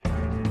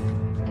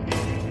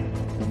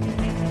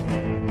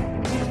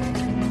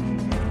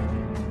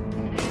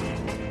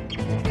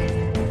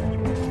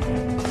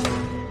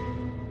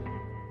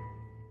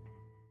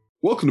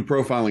Welcome to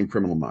Profiling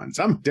Criminal Minds.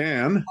 I'm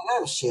Dan.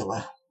 Hello,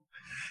 Sheila.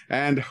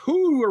 And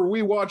who are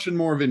we watching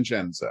more,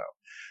 Vincenzo?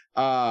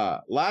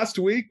 Last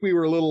week, we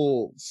were a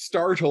little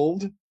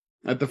startled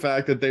at the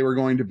fact that they were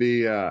going to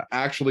be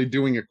actually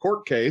doing a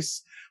court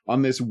case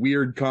on this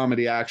weird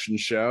comedy action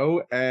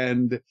show.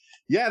 And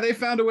yeah, they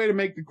found a way to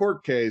make the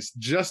court case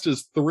just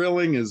as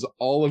thrilling as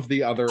all of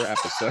the other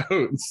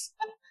episodes.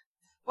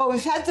 Well,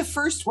 we've had the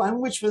first one,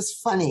 which was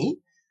funny.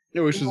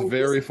 Which was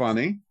very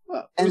funny.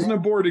 Well, it was an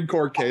aborted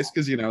court case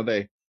because, you know,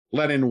 they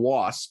let in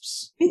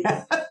wasps.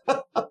 Yeah.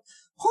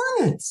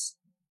 Hornets.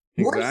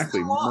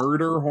 Exactly.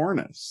 Murder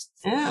hornets.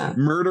 Yeah.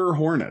 Murder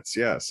hornets.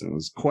 Yes. It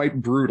was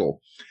quite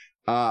brutal.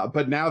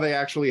 But now they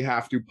actually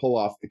have to pull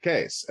off the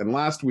case. And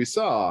last we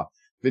saw,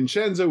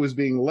 Vincenzo was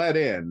being let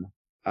in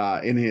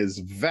his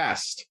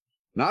vest,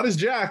 not his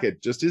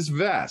jacket, just his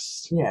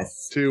vest.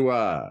 Yes.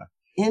 To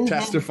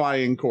testify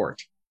in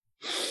court.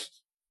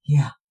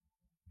 Yeah.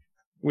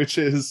 Which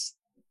is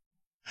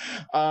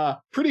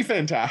pretty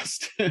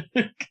fantastic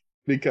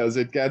because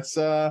it gets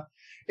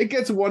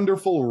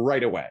wonderful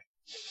right away.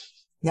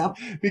 Yep.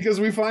 Because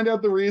we find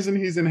out the reason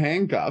he's in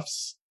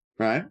handcuffs,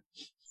 right?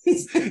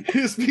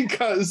 is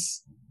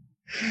because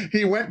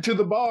he went to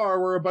the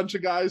bar where a bunch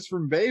of guys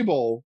from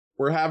Babel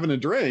were having a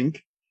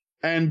drink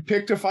and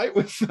picked a fight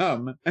with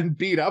them and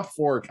beat up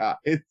 4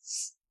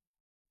 guys.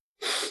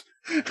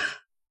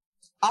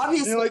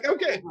 Obviously. You're like,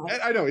 okay,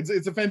 I know, it's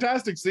a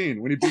fantastic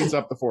scene when he beats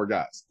up the 4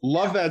 guys.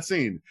 Love that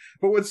scene.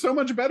 But what's so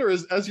much better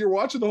is as you're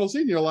watching the whole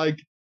scene, you're like,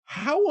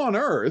 how on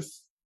earth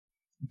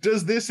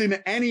does this in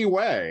any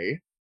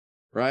way,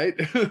 right,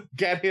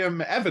 get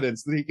him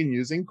evidence that he can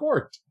use in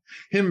court?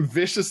 Him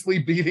viciously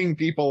beating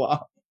people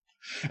up.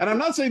 And I'm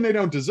not saying they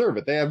don't deserve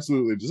it. They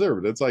absolutely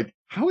deserve it. It's like,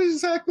 how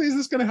exactly is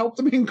this going to help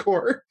them in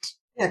court?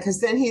 Yeah,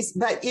 because then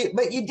but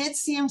you did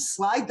see him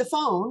slide the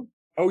phone.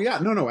 Oh, yeah.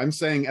 No. I'm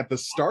saying at the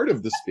start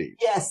of the speech.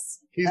 Yes.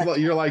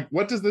 You're like,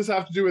 what does this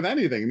have to do with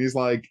anything? And he's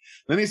like,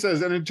 then he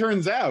says, and it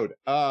turns out,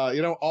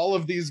 all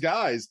of these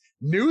guys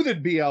knew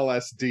that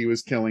BLSD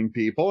was killing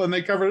people and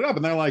they covered it up.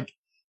 And they're like,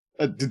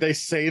 did they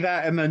say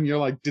that? And then you're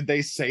like, did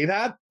they say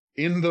that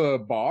in the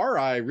bar?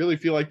 I really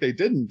feel like they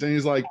didn't. And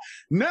he's like,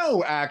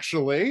 no,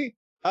 actually,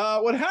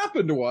 what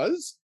happened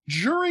was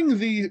during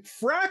the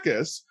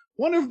fracas,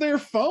 one of their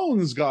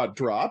phones got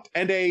dropped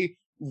and a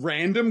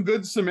random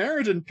Good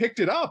Samaritan picked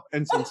it up.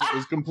 And since it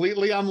was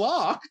completely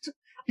unlocked,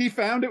 he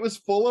found it was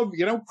full of,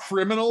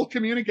 criminal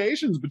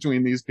communications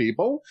between these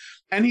people.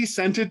 And he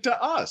sent it to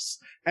us.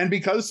 And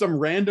because some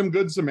random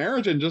Good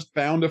Samaritan just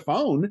found a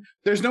phone,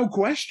 there's no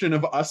question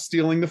of us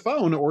stealing the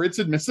phone or its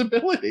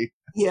admissibility.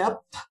 Yep.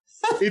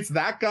 It's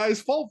that guy's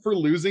fault for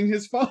losing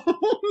his phone.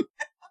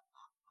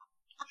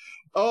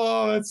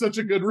 Oh, that's such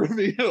a good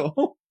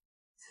reveal.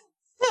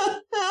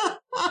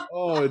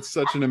 Oh, it's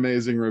such an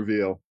amazing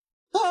reveal.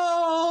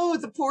 Oh,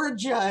 the poor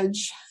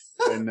judge.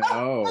 I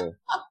know.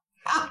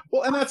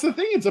 Well, and that's the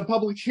thing. It's a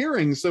public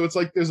hearing, so it's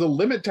like there's a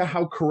limit to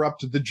how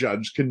corrupt the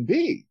judge can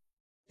be.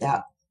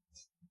 Yeah.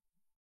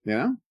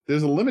 Yeah?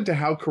 There's a limit to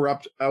how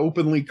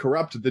openly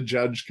corrupt the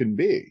judge can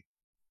be.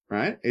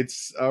 Right?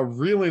 It's a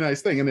really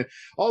nice thing. And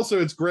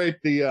it's great,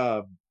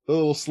 the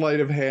little sleight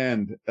of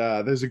hand.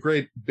 There's a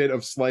great bit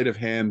of sleight of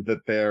hand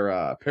that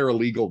their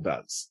paralegal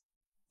does.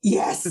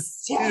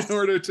 Yes. In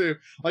order to,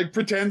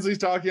 pretends he's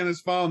talking on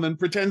his phone, then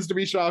pretends to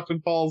be shocked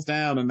and falls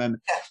down, and then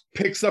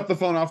picks up the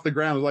phone off the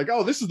ground. Like,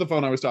 oh, this is the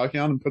phone I was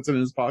talking on, and puts it in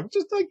his pocket.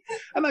 Just like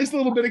a nice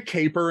little bit of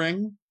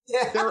capering.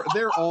 Yeah.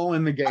 They're all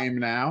in the game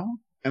now,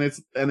 and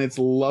it's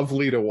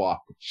lovely to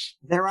watch.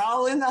 They're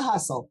all in the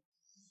hustle.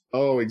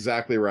 Oh,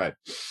 exactly right.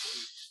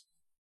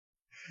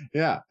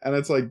 Yeah, and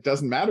it's like,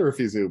 doesn't matter if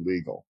he's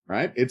illegal,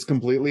 right? It's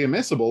completely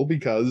admissible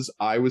because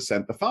I was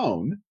sent the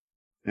phone.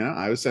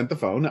 I was sent the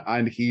phone,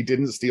 and he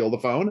didn't steal the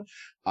phone.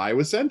 I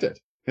was sent it.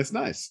 It's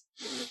nice.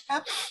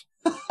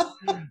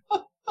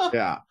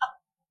 Yeah.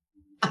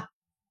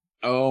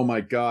 Oh my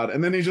God.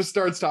 And then he just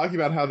starts talking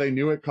about how they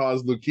knew it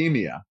caused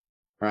leukemia,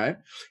 right?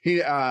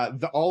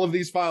 All of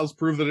these files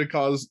prove that it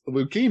caused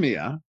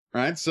leukemia,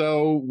 right?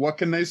 So what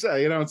can they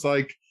say? It's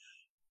like,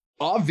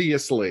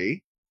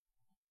 obviously,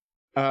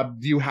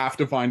 you have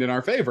to find in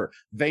our favor.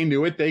 They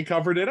knew it. They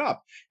covered it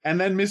up. And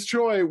then Miss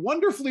Choi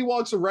wonderfully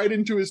walks right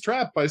into his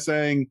trap by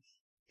saying,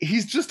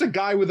 he's just a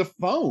guy with a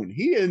phone.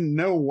 He in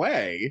no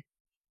way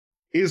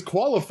is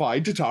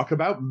qualified to talk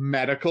about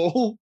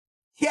medical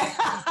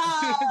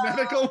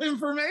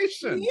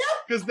information.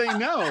 Because they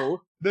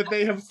know that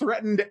they have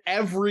threatened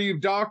every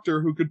doctor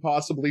who could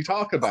possibly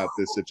talk about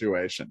this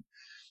situation.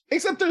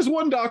 Except there's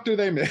one doctor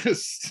they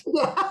missed.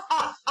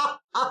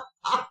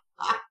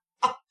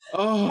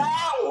 Oh,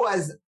 that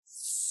was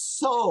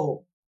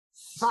so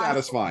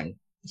satisfying.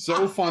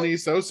 So funny,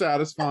 so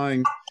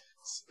satisfying,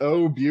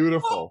 so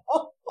beautiful.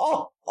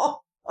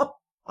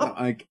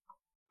 Like,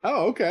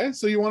 oh, okay.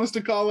 So you want us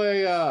to call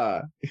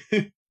a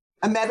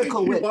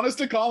medical witness? You want us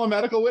to call a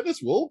medical witness?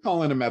 We'll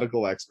call in a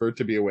medical expert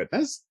to be a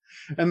witness.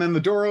 And then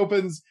the door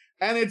opens,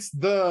 and it's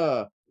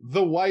the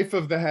wife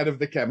of the head of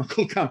the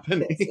chemical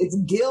company. It's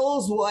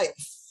Gil's wife.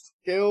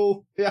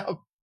 Gil, yeah.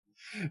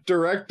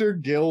 Director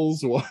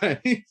Gill's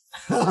wife.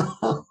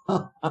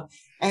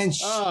 And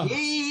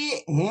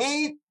she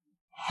ain't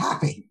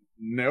happy.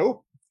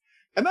 Nope.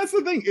 And that's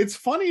the thing. It's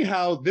funny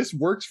how this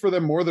works for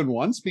them more than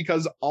once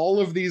because all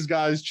of these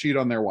guys cheat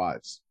on their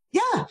wives.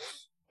 Yeah.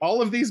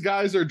 All of these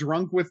guys are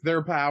drunk with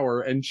their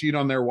power and cheat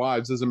on their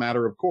wives as a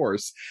matter of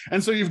course.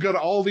 And so you've got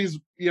all these,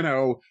 you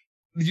know,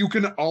 you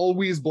can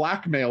always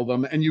blackmail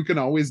them and you can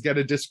always get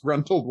a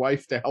disgruntled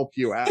wife to help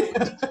you out.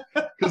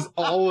 Because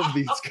all of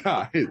these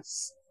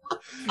guys.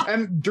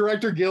 And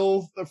Director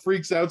Gill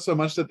freaks out so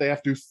much that they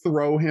have to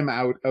throw him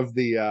out of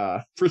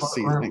the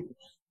proceeding.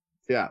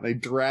 Yeah, they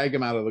drag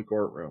him out of the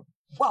courtroom.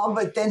 Well,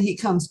 but then he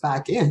comes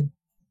back in.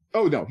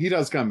 Oh, no, he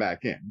does come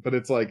back in. But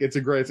it's like, it's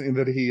a great thing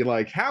that he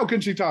like, how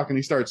can she talk? And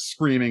he starts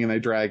screaming and they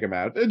drag him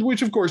out,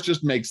 which of course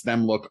just makes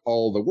them look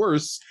all the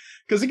worse.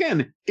 Because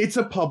again, it's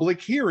a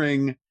public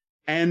hearing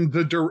and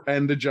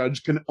the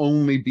judge can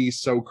only be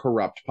so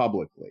corrupt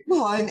publicly.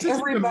 Well, and this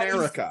isn't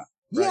America.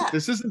 Right? Yeah.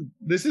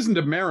 This isn't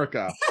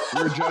America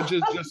where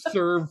judges just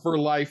serve for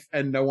life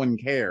and no one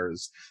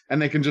cares.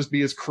 And they can just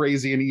be as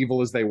crazy and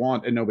evil as they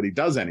want and nobody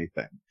does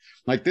anything.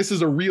 Like, this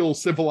is a real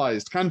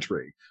civilized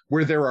country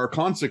where there are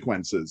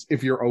consequences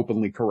if you're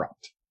openly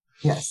corrupt.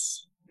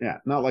 Yes. Yeah,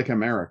 not like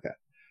America.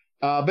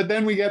 But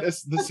then we get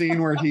the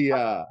scene where he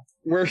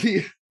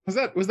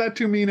was that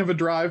too mean of a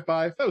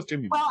drive-by? That was too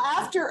mean. Well,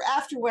 after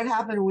what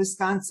happened in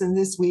Wisconsin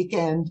this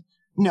weekend,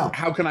 no.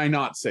 How can I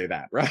not say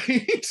that,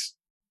 right?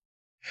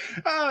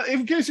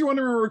 In case you're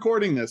wondering, we're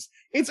recording this.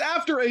 It's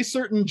after a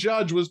certain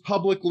judge was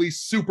publicly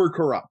super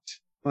corrupt.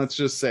 Let's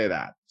just say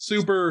that.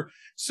 Super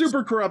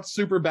corrupt,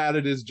 super bad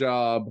at his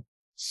job,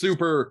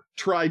 super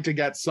tried to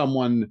get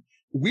someone.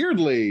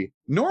 Weirdly,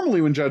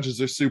 normally when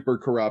judges are super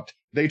corrupt,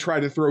 they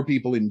try to throw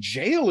people in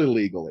jail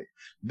illegally.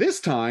 This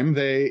time,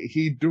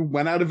 he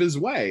went out of his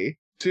way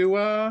to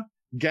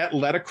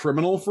let a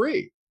criminal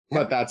free.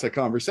 But that's a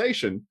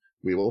conversation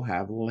we will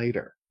have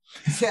later.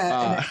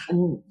 Yeah,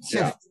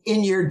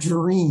 in your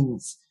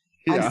dreams.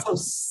 Yeah. I'm so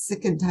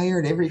sick and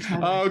tired every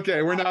time.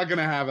 Okay, we're not going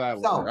to have that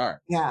later. All right.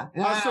 Yeah.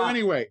 So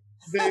anyway,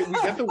 we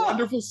get the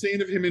wonderful scene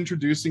of him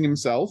introducing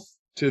himself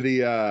to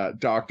the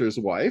doctor's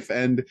wife,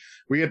 and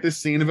we get this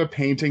scene of a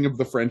painting of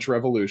the French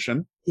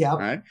Revolution. Yeah.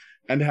 Right.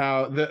 And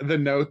how the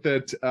note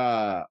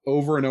that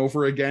over and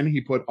over again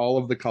he put all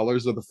of the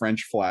colors of the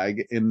French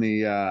flag in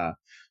the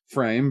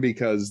frame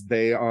because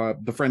they are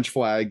the French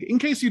flag. In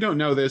case you don't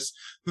know this,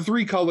 the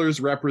three colors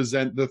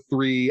represent the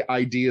three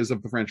ideas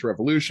of the French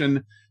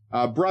Revolution: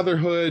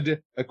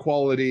 brotherhood,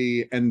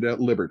 equality, and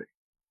liberty.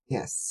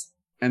 Yes.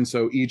 And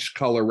so each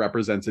color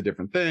represents a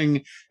different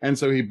thing, and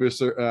so he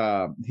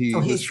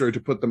was sure to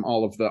put them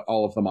all of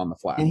them on the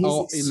flag,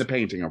 all in the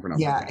painting over and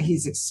over. Yeah,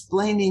 he's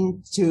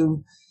explaining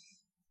to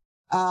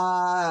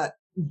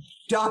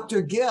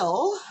Dr.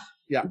 Gill.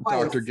 Yeah,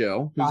 Dr.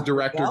 Gill, who's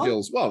Director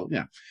Gill's. Well,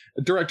 yeah,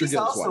 Director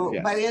Gill's wife.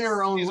 Yeah. But in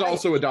her own way. She's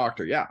also a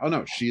doctor. Yeah. Oh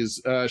no,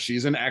 she's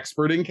an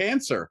expert in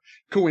cancer,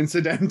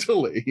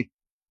 coincidentally.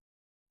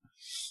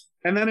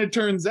 And then it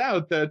turns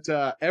out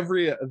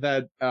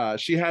that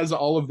she has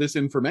all of this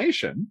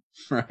information,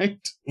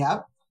 right?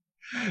 Yep.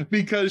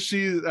 Because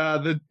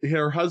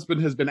her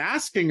husband has been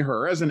asking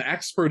her as an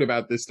expert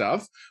about this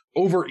stuff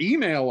over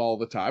email all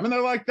the time, and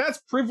they're like, that's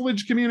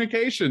privileged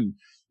communication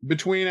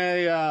between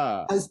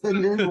a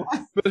husband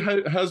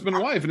and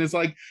wife. And it's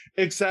like,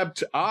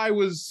 except I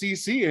was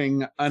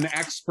CCing an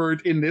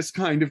expert in this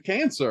kind of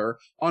cancer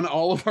on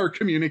all of our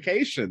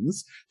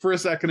communications for a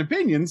second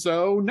opinion.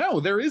 So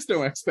no, there is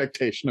no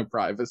expectation of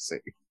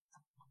privacy.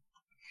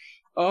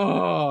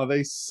 Oh,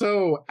 they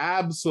so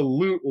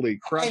absolutely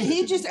crushed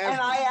it. And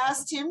I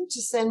asked him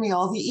to send me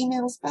all the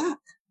emails back.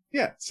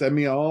 Yeah, send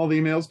me all the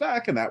emails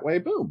back, and that way,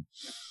 boom.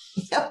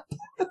 Yep.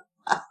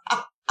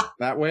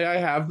 That way I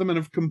have them in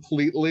a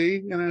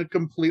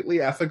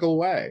completely ethical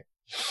way.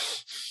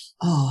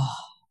 Oh,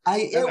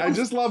 I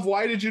just love,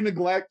 why did you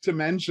neglect to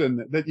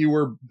mention that you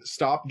were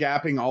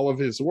stop-gapping all of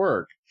his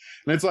work?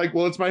 And it's like,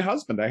 well, it's my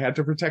husband. I had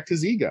to protect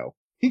his ego.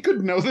 He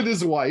couldn't know that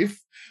his wife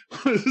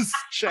was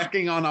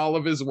checking on all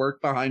of his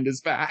work behind his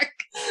back.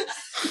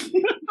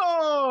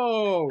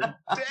 Oh,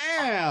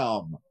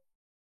 damn.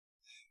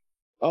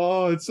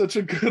 Oh, it's such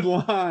a good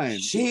line.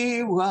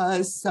 She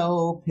was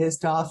so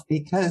pissed off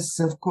because,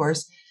 of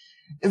course,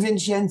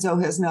 Vincenzo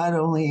has not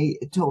only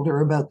told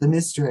her about the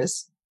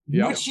mistress,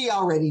 which she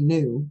already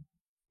knew.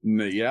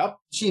 Yep.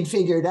 She'd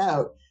figured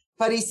out.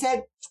 But he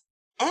said,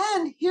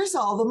 and here's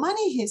all the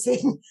money he's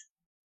in.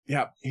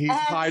 Yep. He's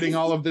hiding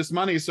all of this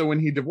money, so when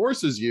he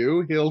divorces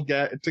you, he'll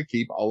get to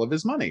keep all of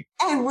his money.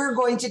 And we're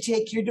going to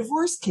take your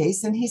divorce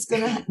case, and he's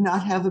going to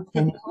not have a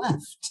penny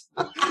left.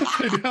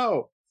 I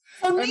know.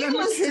 So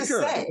needless to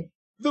say.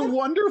 The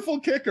wonderful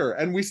kicker,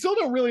 and we still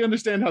don't really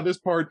understand how this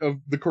part of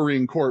the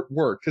Korean court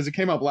worked, because it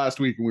came up last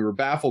week and we were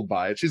baffled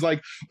by it. She's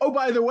like, oh,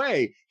 by the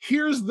way,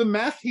 here's the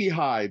meth he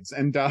hides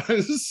and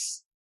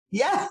does.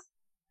 Yeah.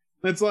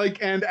 It's like,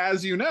 and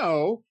as you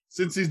know,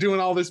 since he's doing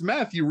all this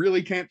meth, you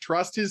really can't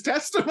trust his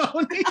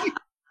testimony.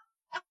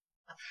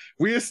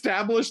 We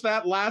established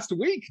that last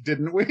week,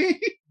 didn't we?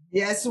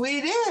 Yes,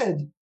 we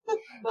did.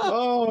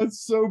 Oh,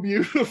 it's so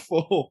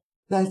beautiful.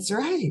 That's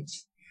right.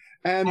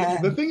 And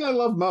the thing I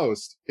love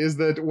most is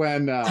that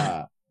when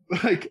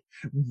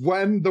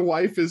when the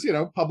wife is,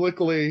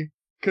 publicly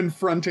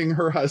confronting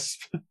her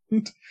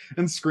husband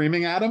and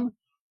screaming at him,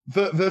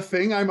 the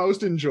thing I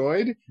most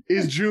enjoyed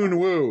is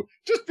Junwoo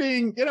just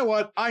being, you know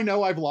what, I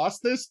know I've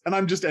lost this and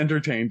I'm just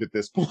entertained at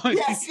this point.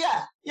 Yes,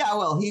 yeah. Yeah,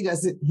 well, he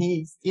doesn't,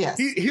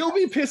 he'll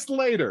be pissed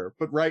later,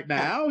 but right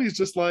now he's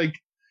just like,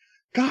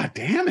 God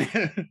damn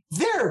it.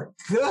 They're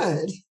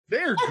good.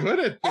 They're good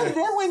at this. And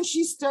then when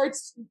she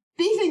starts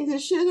beating the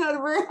shit out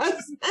of her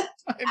husband.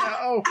 I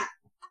know.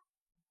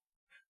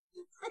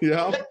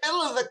 Yeah. In the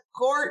middle of the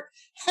court,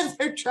 and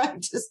they're trying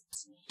to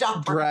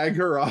stop her. Drag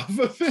her off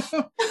of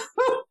him.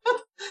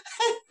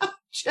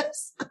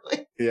 Just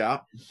like, yeah.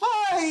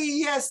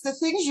 Yes, the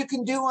things you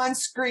can do on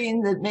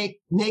screen that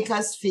make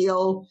us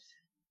feel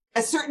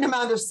a certain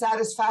amount of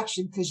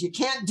satisfaction because you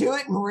can't do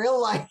it in real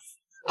life.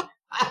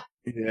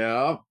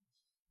 Yeah.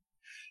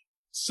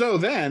 So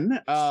then,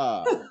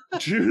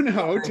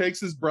 Junwoo takes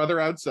his brother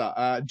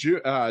outside.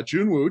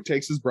 Junwoo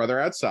takes his brother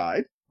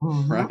outside,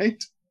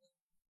 right?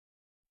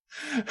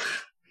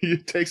 He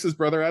takes his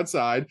brother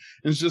outside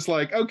and is just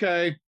like,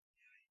 okay,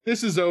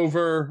 this is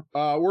over.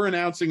 We're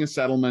announcing a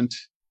settlement.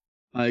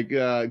 Like,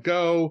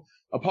 go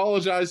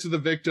apologize to the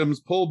victims,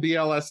 pull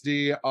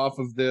BLSD off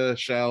of the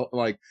shell,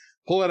 like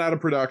pull it out of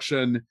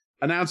production,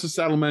 announce a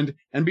settlement,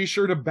 and be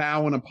sure to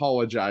bow and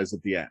apologize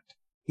at the end.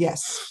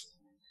 Yes.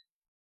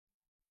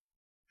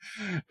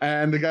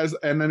 And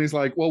then he's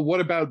like, well, what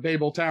about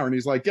Babel Tower? And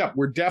he's like, yeah,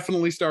 we're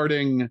definitely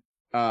starting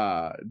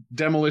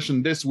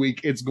demolition this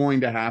week. It's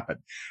going to happen.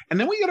 And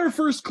then we get our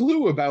first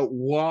clue about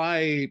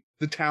why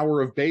the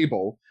Tower of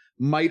Babel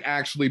might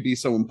actually be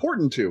so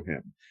important to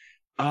him.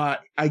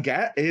 I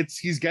get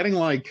he's getting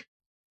like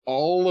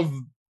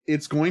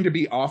it's going to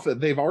be off.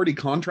 They've already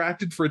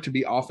contracted for it to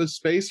be office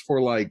space for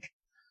like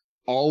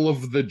all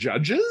of the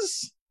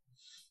judges.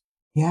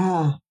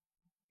 Yeah.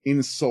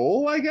 In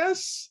Seoul, I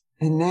guess.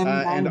 And then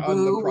and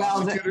on the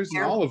prosecutors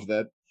and all of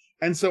that.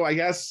 And so I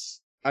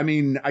guess, I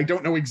mean, I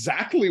don't know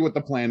exactly what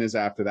the plan is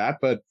after that,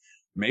 but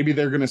maybe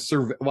they're going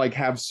to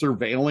have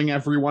surveilling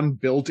everyone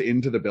built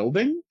into the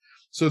building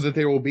so that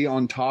they will be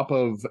on top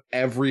of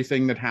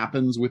everything that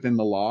happens within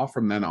the law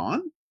from then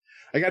on.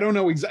 Like, I don't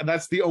know exactly.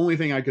 That's the only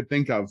thing I could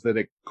think of that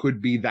it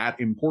could be that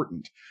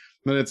important.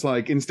 But it's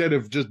like, instead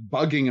of just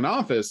bugging an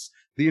office,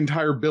 the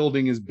entire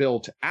building is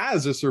built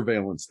as a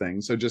surveillance thing.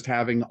 So just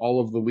having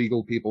all of the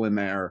legal people in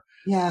there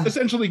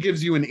essentially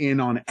gives you an in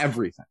on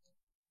everything.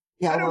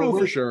 Yeah, I don't know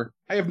for sure.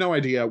 I have no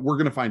idea. We're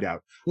going to find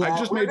out. Yeah, I've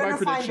just made my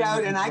prediction. Find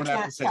out, and I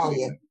can't tell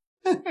you.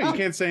 You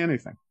can't say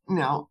anything.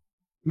 No.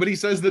 But he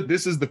says that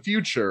this is the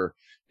future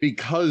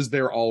because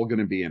they're all going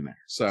to be in there.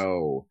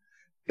 So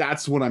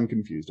that's what I'm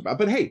confused about.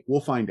 But hey,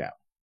 we'll find out.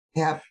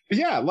 Yeah.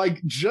 Yeah,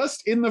 like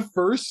just in the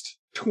first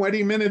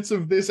 20 minutes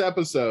of this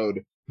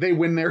episode, they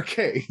win their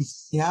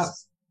case. Yeah.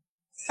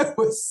 It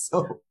was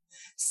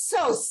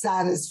so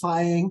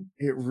satisfying.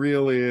 It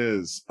really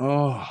is.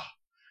 Oh,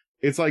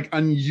 it's like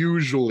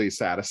unusually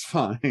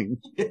satisfying.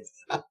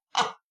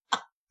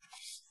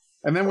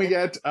 And then we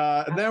get,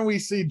 then we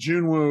see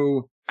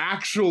Junwoo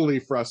actually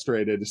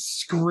frustrated,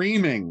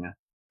 screaming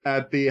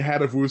at the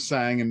head of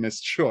Woosang and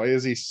Miss Choi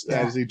as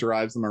he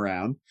drives them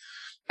around.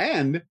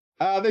 And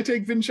they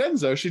take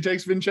Vincenzo. She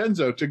takes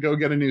Vincenzo to go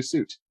get a new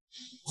suit.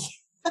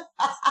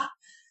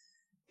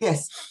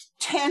 Yes,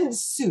 10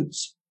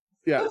 suits.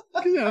 Yeah,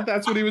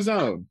 that's what he was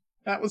owed.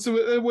 That was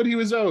what he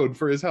was owed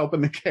for his help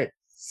in the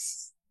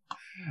case.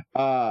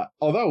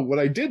 Although what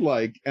I did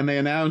like, and they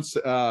announced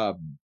in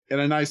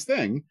a nice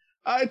thing,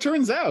 it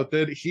turns out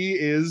that he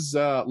is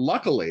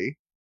luckily,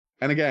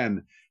 and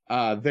again,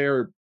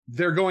 they're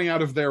going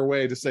out of their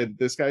way to say that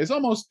this guy is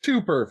almost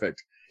too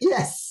perfect.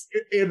 Yes,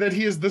 that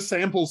he is the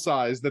sample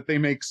size that they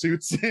make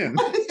suits in.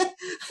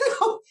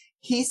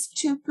 He's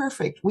too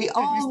perfect. We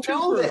all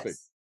know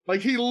this.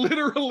 Like, he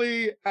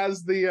literally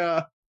has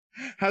the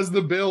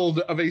build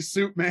of a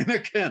suit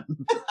mannequin.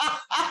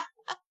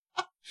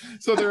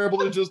 So they're able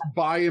to just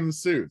buy him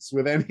suits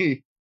with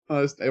any,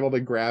 able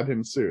to grab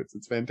him suits.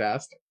 It's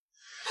fantastic.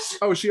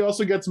 Oh, she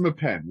also gets him a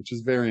pen, which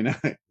is very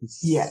nice.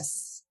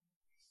 Yes.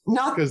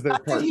 Not because they're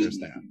partners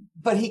now.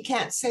 But he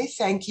can't say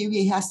thank you.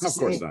 He has to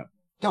say, of course not.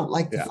 Don't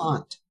like the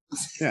font.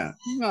 Yeah.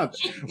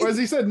 Or as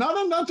he said, not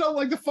don't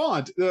like the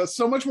font.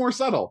 So much more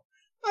subtle.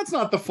 That's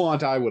not the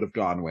font I would have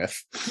gone with.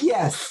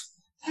 Yes.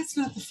 That's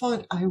not the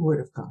font I would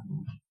have gone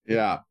with.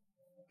 Yeah.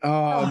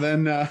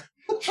 Then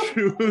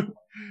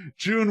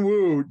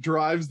Junwoo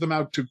drives them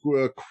out to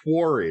a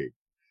quarry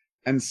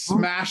and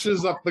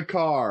smashes up the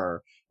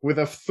car with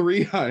a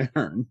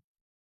 3-iron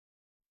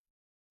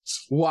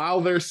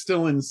while they're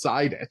still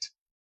inside it.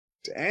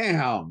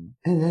 Damn.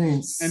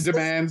 And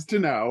demands to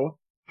know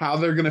how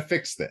they're going to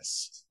fix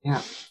this.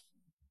 Yeah.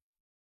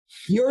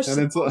 You're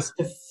supposed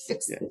to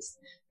fix this.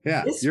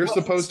 Yeah, you're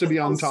supposed to be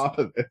on top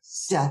of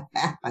this. To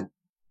happen.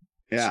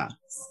 Yeah.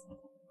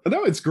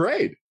 No, it's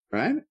great,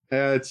 right?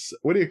 It's,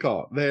 what do you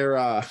call it?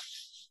 They're,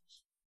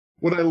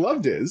 what I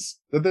loved is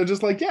that they're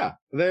just like, yeah,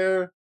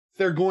 they're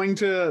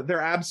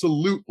they're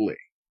absolutely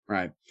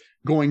right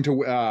going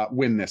to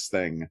win this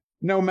thing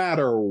no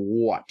matter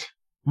what.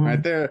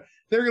 Right? They're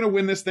going to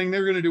win this thing.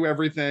 They're going to do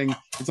everything.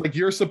 It's like,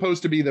 you're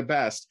supposed to be the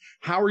best.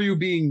 How are you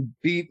being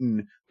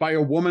beaten by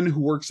a woman who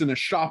works in a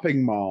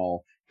shopping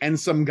mall and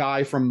some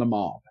guy from the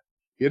mob?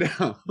 You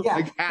know, yeah.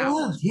 like how?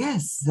 Well,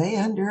 yes, they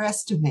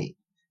underestimate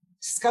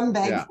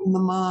scumbag from the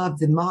mob,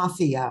 the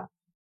mafia,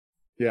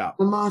 the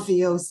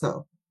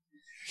mafioso.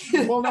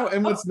 Well, no,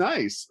 and what's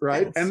nice,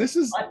 right? And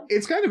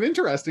it's kind of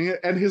interesting.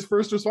 And his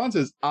first response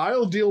is,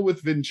 "I'll deal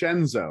with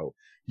Vincenzo.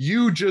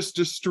 You just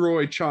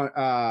destroy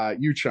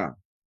Yu Chung."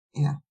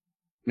 Yeah.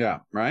 Yeah,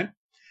 right?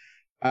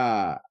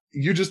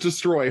 You just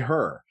destroy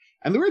her.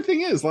 And the weird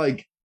thing is,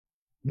 like,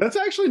 that's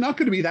actually not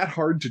going to be that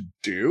hard to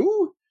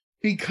do,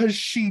 because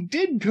she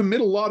did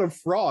commit a lot of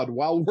fraud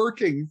while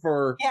working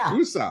for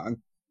Wusong.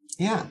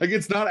 Yeah. Like,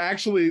 it's not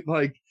actually,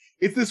 like,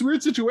 it's this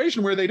weird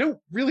situation where they don't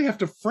really have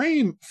to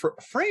frame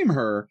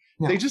her.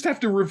 No. They just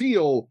have to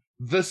reveal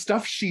the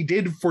stuff she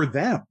did for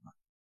them.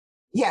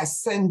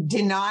 Yes, and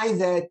deny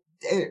that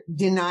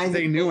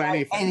they knew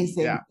anything.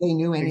 Yeah. They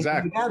knew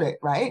anything about it,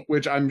 right?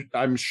 Which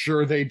I'm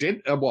sure they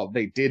did. Well,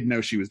 they did know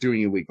she was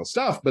doing illegal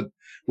stuff, but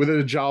with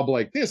a job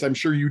like this, I'm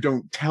sure you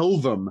don't tell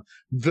them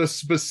the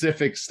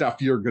specific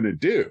stuff you're going to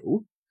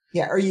do.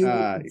 Yeah, or you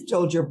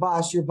told your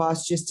boss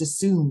just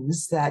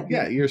assumes that.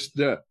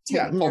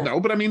 Well, no,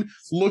 but I mean,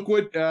 look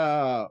what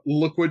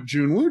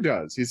Junwoo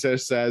does. He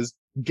says,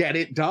 "Get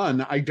it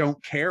done. I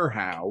don't care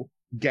how.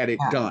 Get it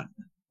done."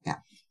 Yeah.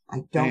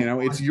 I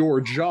don't. It's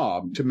your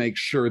job to make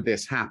sure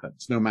this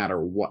happens, no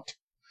matter what.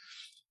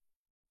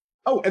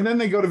 Oh, and then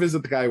they go to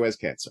visit the guy who has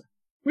cancer,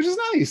 which is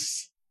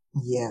nice.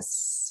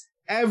 Yes.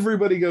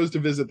 Everybody goes to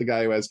visit the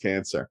guy who has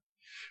cancer,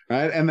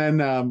 right? And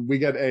then we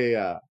get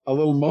a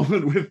little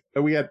moment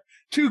we get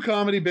two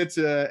comedy bits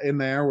in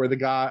there where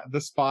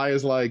the spy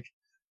is like,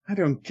 "I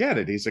don't get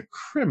it. He's a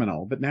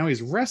criminal, but now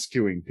he's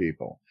rescuing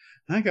people.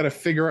 I got to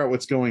figure out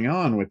what's going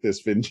on with this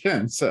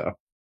Vincenzo."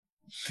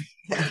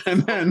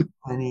 And then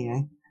funny,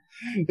 eh?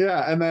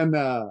 Yeah, and then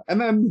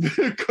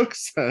the cook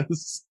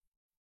says,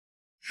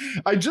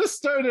 "I just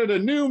started a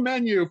new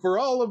menu for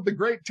all of the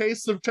great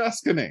tastes of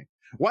Tuscany.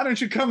 Why don't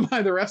you come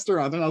by the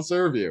restaurant and I'll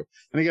serve you?"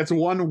 And he gets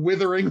one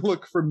withering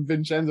look from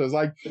Vincenzo. It's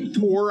like,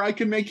 "Or I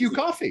can make you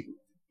coffee."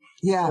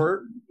 Yeah.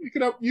 Or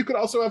you could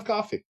also have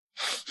coffee.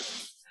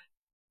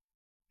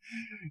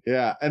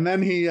 Yeah, and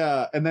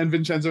then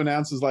Vincenzo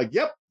announces, like,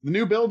 "Yep, the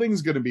new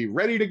building's going to be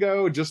ready to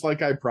go, just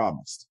like I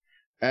promised."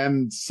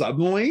 And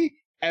suddenly,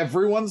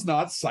 everyone's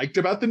not psyched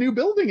about the new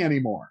building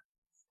anymore.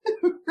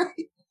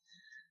 Right.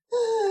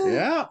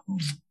 Yeah.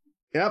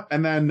 Yep.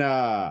 And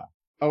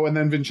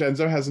then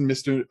Vincenzo has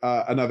missed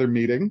another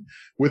meeting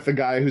with the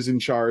guy who's in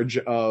charge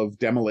of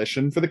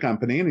demolition for the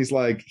company. And he's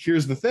like,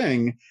 "Here's the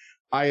thing.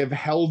 I have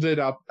held it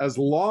up as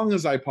long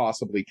as I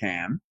possibly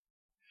can.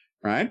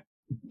 Right?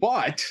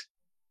 But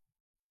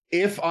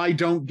if I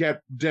don't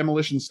get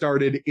demolition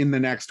started in the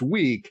next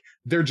week,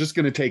 they're just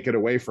going to take it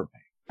away from me.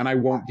 And I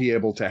won't be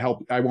able to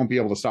help. I won't be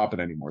able to stop it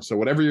anymore. So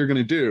whatever you're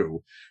going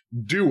to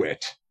do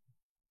it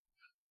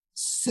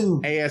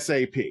soon.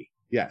 ASAP.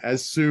 Yeah,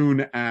 as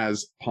soon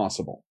as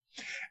possible."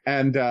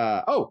 And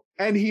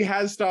and he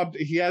has dumped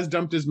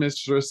his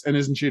mistress and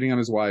isn't cheating on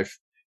his wife.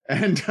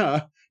 And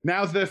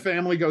now the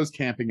family goes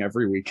camping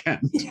every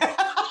weekend.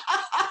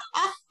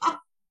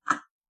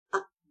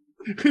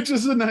 Which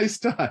is a nice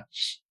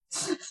touch.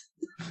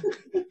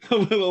 A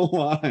little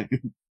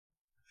line.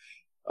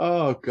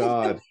 Oh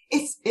God.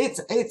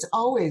 It's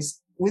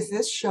always with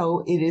this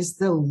show, it is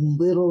the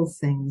little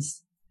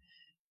things.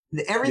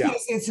 Everything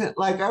is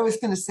like I was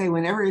going to say,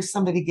 whenever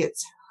somebody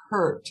gets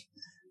hurt,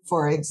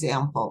 for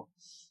example,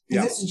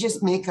 this is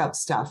just makeup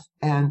stuff.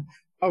 And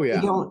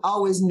you don't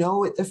always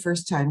know it the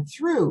first time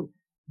through,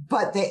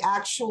 but they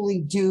actually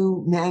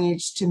do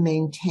manage to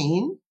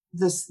maintain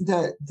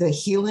the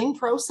healing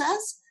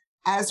process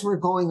as we're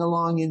going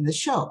along in the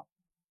show.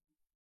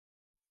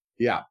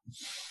 Yeah.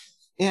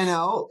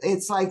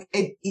 It's like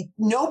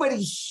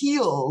nobody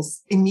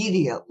heals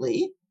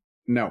immediately.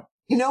 No.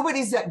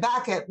 Nobody's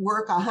back at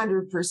work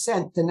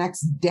 100% the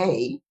next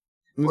day.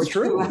 It's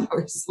true. 2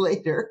 hours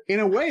later. In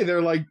a way,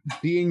 they're like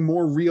being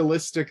more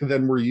realistic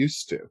than we're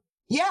used to.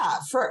 Yeah,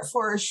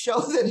 for a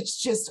show that is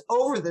just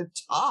over the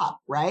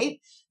top,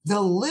 right? The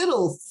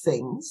little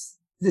things,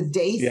 the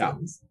day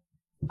things,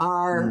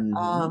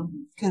 are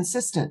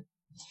consistent.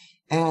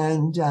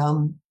 And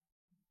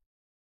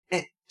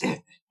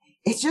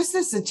it's just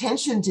this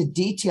attention to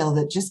detail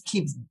that just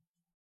keeps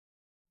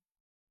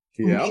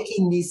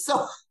making me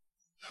so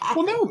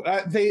Well, no,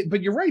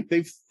 but you're right.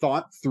 They've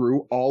thought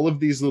through all of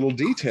these little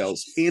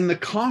details in the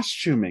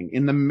costuming,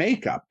 in the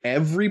makeup,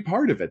 every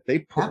part of it.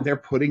 They're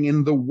putting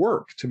in the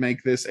work to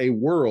make this a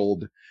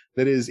world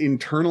that is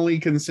internally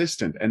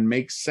consistent and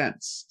makes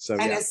sense. So,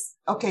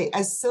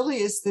 as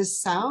silly as this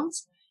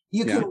sounds,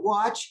 you can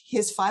watch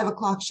his 5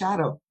 o'clock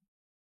shadow.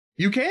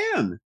 You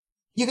can.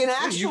 You can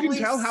actually you can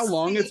tell how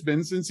long it's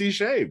been since he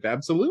shaved.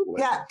 Absolutely.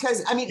 Yeah,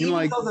 because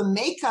even though the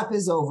makeup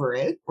is over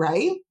it,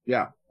 right?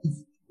 Yeah.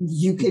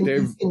 you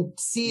can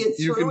see it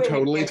through. You can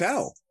totally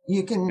tell.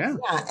 You can, yeah.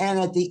 And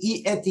at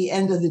the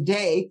end of the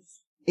day,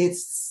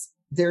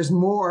 there's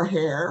more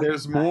hair.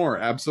 There's more,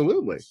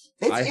 absolutely.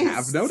 I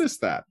have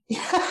noticed that.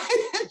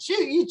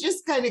 You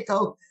just kind of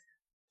go,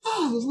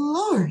 oh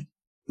Lord.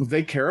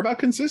 They care about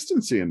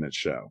consistency in this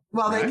show.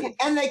 Well, right?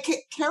 they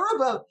care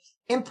about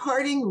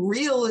imparting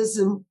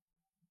realism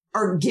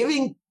or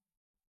giving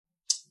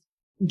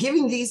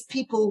these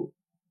people,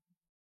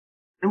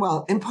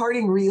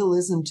 imparting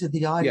realism to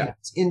the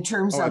audience in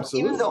terms of,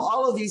 absolutely. Even though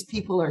all of these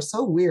people are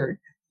so weird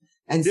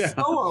and so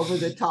over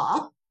the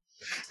top,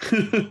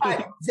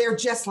 but they're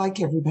just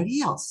like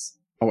everybody else.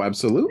 Oh,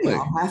 absolutely. They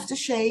all have to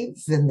shave,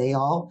 and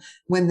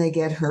when they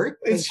get hurt.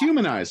 It's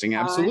humanizing,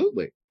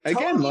 absolutely.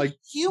 Again, totally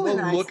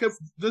look at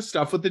the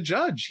stuff with the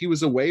judge. He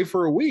was away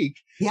for a week.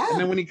 Yeah. And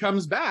then when he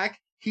comes back,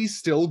 he's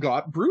still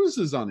got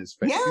bruises on his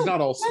face. Yeah, he's not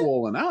all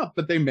swollen up,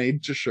 but they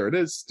made sure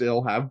to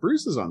still have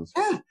bruises on his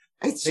face.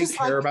 Yeah. They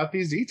care about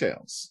these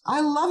details.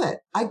 I love it.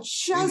 I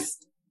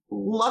just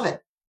love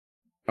it.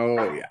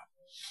 Oh, yeah.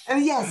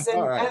 And yes,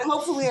 and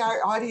hopefully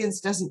our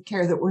audience doesn't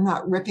care that we're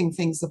not ripping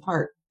things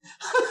apart.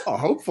 Oh,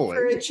 hopefully.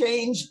 For a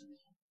change.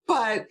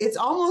 But it's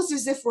almost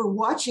as if we're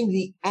watching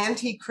the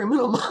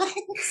anti-Criminal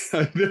Minds.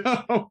 I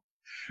know.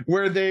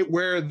 Where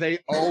they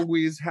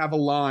always have a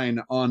line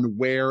on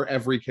where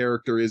every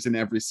character is in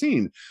every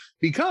scene.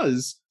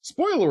 Because,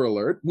 spoiler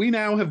alert, we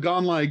now have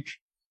gone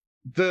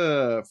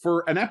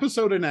for an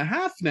episode and a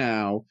half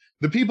now,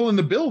 the people in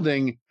the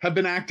building have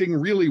been acting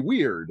really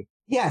weird.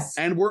 Yes.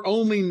 And we're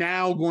only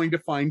now going to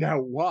find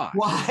out why.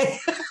 Why?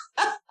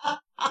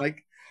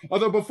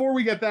 Although before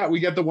we get that, we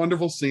get the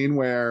wonderful scene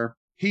where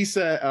he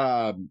said,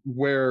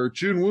 where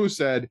Junwoo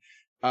said,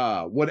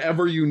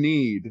 whatever you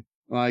need,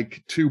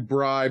 to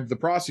bribe the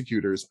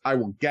prosecutors, I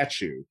will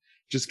get you.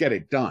 Just get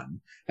it done.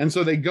 And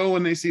so they go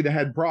and they see the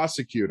head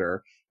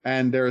prosecutor,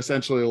 and they're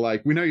essentially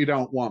like, we know you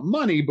don't want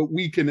money, but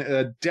we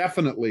can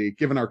definitely,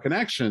 given our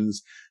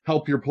connections,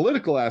 help your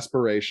political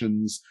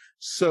aspirations.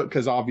 So,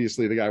 because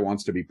obviously the guy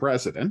wants to be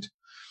president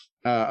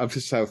of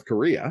South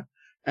Korea.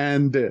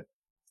 And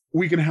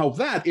we can help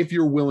that if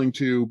you're willing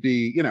to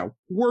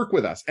work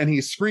with us. And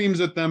he screams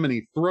at them and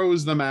he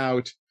throws them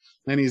out,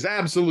 and he's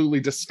absolutely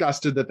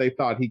disgusted that they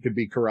thought he could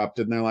be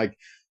corrupted. And they're like,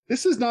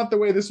 this is not the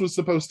way this was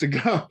supposed to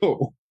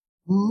go.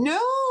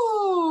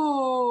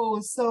 No.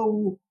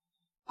 So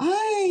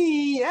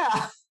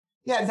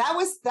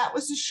that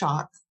was a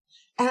shock.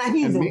 And I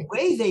mean, the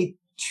way they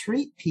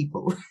treat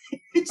people.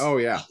 Oh,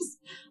 yeah.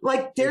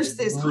 There's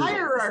this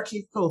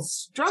hierarchical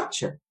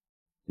structure.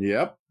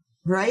 Yep.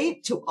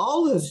 Right? To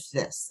all of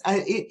this.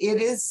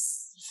 It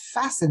is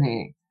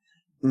fascinating.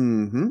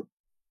 Mm-hmm.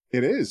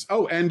 It is.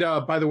 Oh, and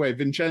by the way,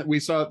 we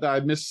saw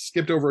that I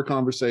skipped over a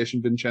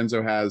conversation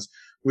Vincenzo has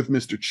with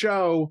Mr.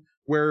 Cho,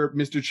 where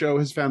Mr. Cho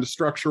has found a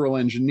structural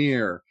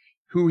engineer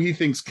who he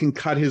thinks can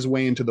cut his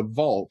way into the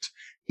vault,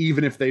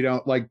 even if they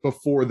don't,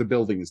 before the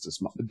building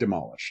is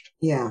demolished.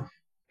 Yeah.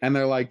 And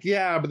they're like,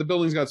 yeah, but the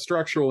building's got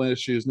structural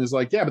issues. And he's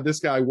like, yeah, but this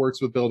guy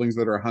works with buildings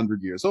that are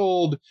 100 years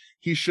old.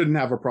 He shouldn't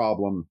have a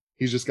problem.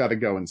 He's just got to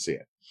go and see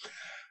it.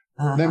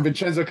 Then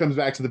Vincenzo comes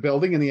back to the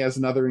building, and he has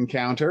another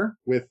encounter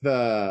with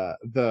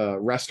the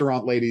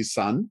restaurant lady's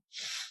son,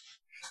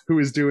 who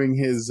is doing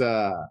his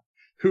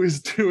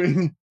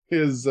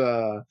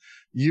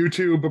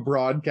YouTube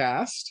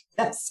broadcast.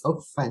 That's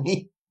so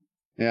funny.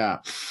 Yeah,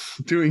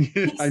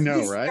 I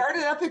know, right? He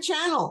started up a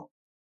channel,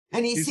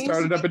 and he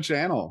started up a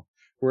channel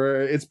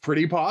where it's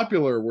pretty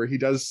popular, where he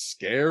does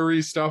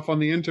scary stuff on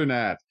the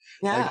internet.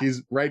 Yeah.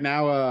 He's right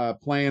now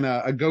playing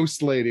a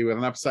ghost lady with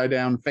an upside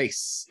down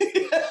face.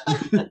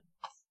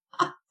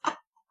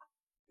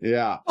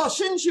 Yeah. Well,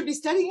 shouldn't you be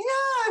studying?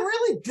 Yeah, I'm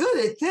really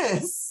good at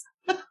this.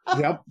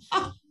 Yep.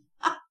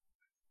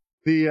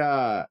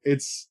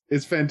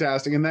 It's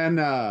fantastic. And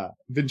then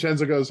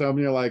Vincenzo goes home,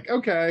 and you're like,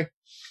 okay.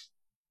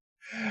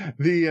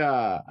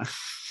 Come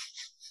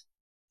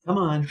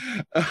on.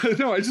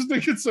 No, I just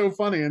think it's so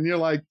funny. And you're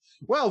like,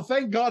 well,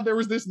 thank God there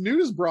was this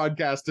news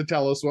broadcast to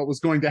tell us what was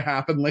going to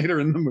happen later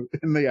in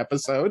the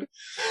episode,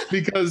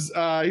 because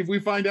if we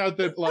find out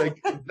that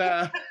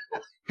the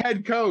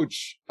head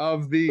coach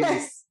of the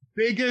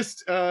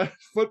biggest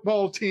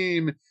football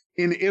team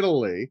in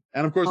Italy,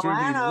 and of course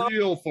would be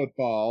real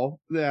football,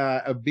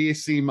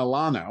 BC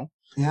Milano,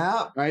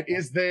 right,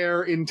 is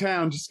there in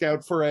town to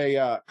scout for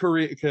a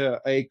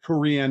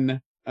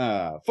Korean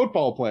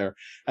football player,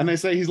 and they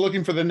say he's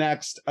looking for the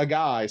next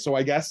guy. So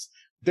I guess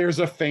there's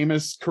a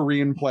famous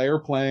Korean player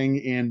playing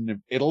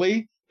in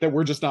Italy that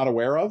we're just not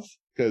aware of,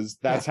 because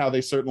that's how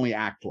they certainly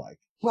act like.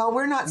 Well,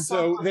 we're not.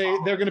 So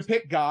they're going to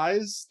pick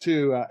guys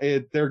to.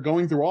 They're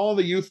going through all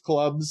the youth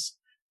clubs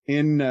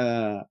in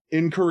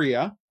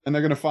Korea, and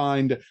they're going to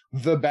find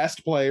the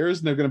best players,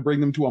 and they're going to bring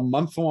them to a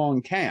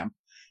month-long camp,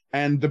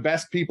 and the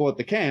best people at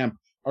the camp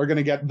are going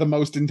to get the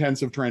most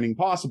intensive training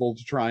possible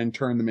to try and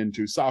turn them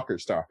into soccer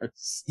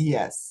stars.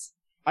 Yes.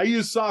 I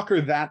use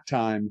soccer that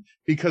time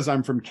because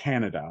I'm from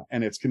Canada,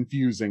 and it's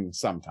confusing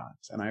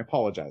sometimes, and I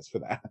apologize for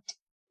that.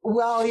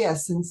 Well,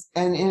 yes, and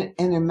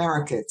in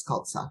America it's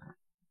called soccer.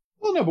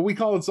 Well, no, but we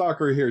call it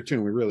soccer here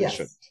too. We really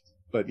shouldn't.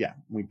 But yeah,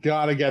 you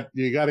gotta get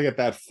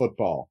that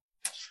football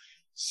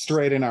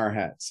straight in our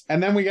heads.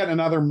 And then we get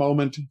another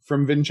moment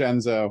from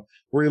Vincenzo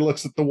where he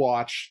looks at the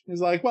watch.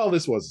 He's like, well,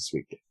 this was a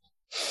sweet gift.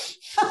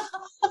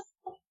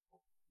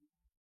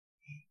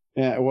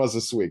 Yeah, it was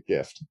a sweet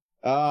gift.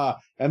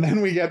 And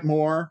then we get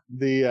more.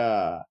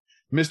 The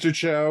Mr.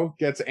 Cho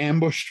gets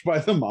ambushed by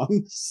the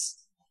monks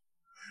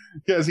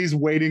because he's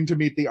waiting to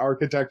meet the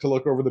architect to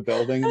look over the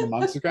building, and the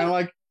monks are kind of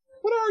like,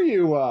 what are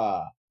you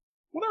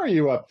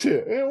up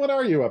to? What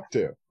are you up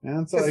to?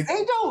 And it's like,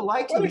 they don't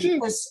like him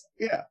because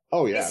yeah.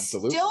 Oh yeah,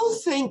 absolutely. Still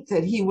think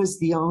that he was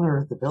the owner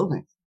of the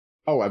building.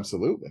 Oh,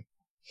 absolutely.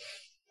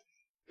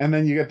 And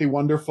then you get the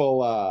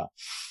wonderful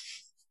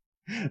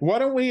why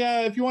don't we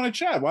if you want to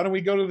chat, why don't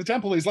we go to the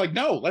temple? He's like,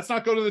 no, let's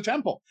not go to the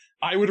temple.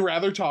 I would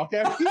rather talk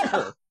out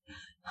here.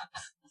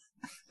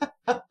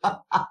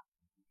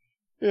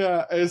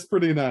 Yeah, it's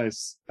pretty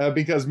nice.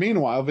 Because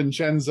meanwhile,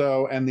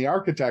 Vincenzo and the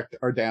architect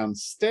are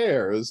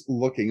downstairs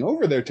looking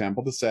over their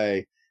temple to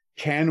say,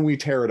 can we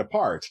tear it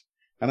apart?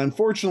 And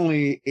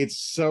unfortunately, it's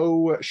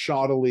so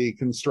shoddily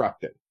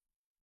constructed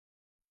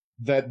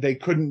that they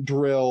couldn't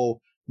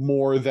drill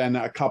more than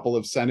a couple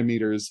of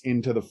centimeters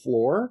into the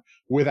floor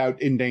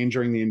without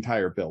endangering the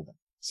entire building.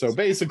 So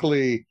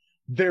basically,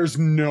 there's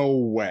no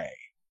way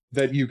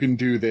that you can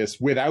do this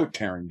without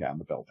tearing down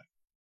the building.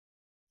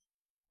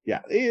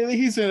 Yeah,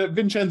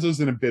 Vincenzo's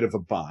in a bit of a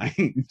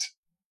bind.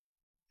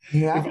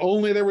 Yeah. If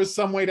only there was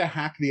some way to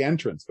hack the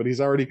entrance, but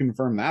he's already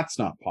confirmed that's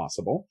not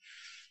possible.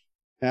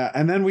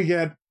 And then we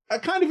get a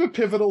kind of a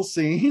pivotal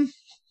scene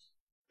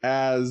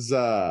as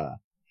for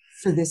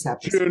this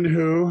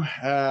episode,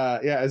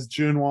 as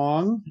Jun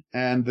Wong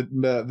and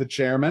the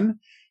chairman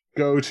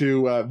go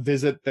to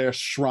visit their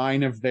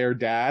shrine of their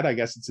dad. I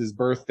guess it's his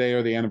birthday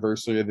or the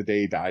anniversary of the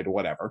day he died or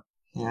whatever.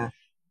 Yeah.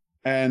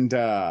 And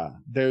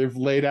they've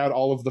laid out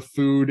all of the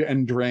food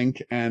and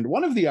drink. And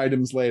one of the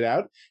items laid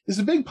out is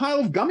a big pile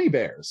of gummy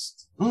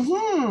bears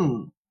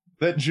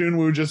that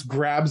Junwoo just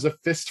grabs a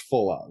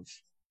fistful of.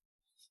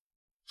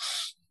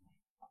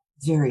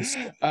 Very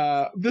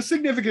the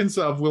significance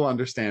of we'll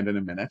understand in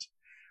a minute.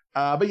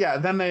 But yeah,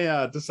 then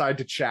they decide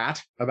to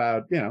chat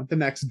about, the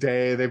next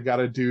day they've got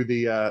to do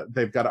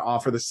they've got to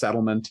offer the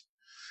settlement.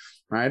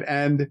 Right.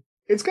 And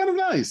it's kind of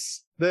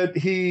nice that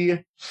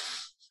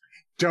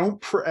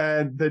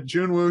that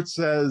Junwoo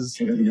says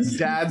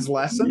dad's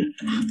lesson,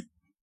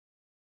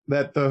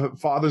 that the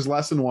father's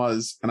lesson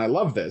was, and I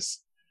love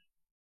this,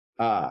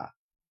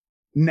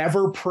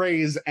 never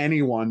praise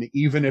anyone,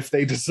 even if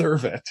they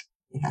deserve it.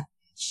 Yeah.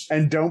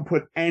 And don't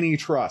put any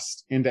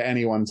trust into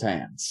anyone's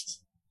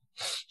hands.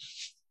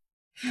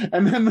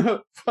 And then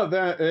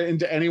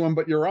into anyone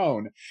but your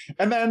own.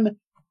 And then,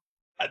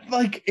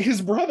 like,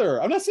 his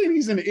brother, I'm not saying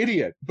he's an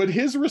idiot, but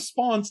his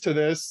response to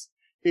this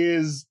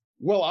is,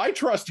 well, I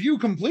trust you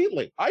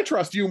completely. I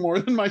trust you more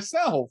than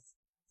myself.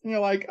 And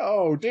you're like,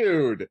 oh,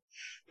 dude,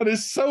 that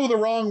is so the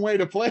wrong way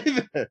to play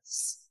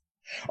this.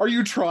 Are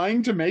you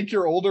trying to make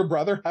your older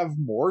brother have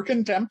more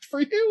contempt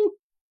for you?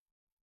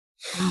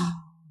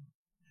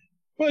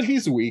 But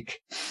he's weak.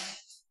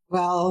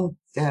 Well,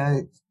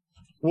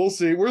 we'll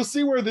see. We'll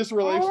see where this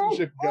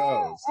relationship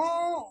goes.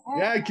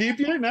 Yeah, keep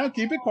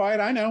it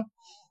quiet. I know.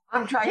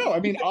 I'm trying. No, I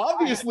mean,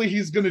 obviously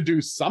he's going to do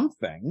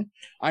something.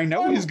 I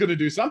know he's going to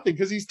do something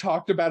because he's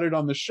talked about it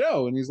on the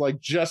show, and he's like,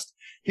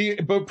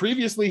 but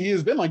previously he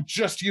has been like,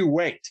 just you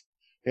wait.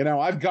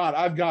 I've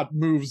got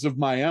moves of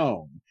my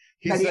own.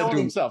 He said to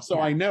himself. So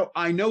yeah.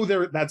 I know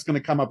that's going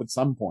to come up at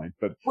some point.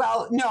 But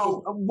well,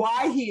 no,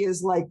 why he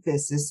is like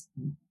this is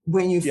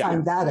when you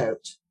find that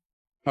out.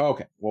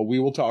 Okay. Well, we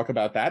will talk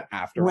about that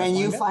after. When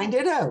you find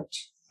it out.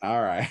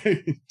 All right.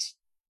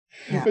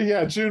 Yeah. But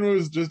yeah, Junwoo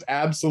is just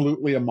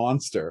absolutely a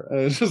monster.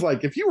 It's just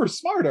like, if you were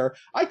smarter,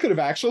 I could have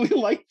actually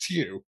liked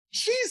you.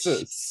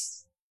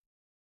 Jesus.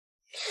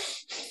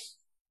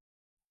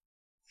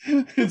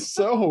 It's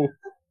so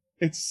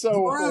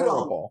brutal.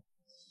 Horrible.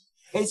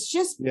 It's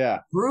just yeah.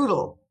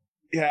 brutal.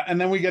 Yeah,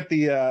 and then we get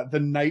the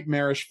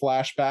nightmarish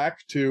flashback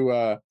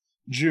to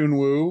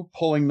Junwoo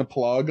pulling the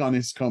plug on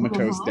his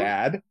comatose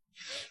dad.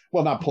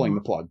 Well, not pulling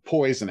the plug,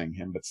 poisoning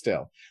him, but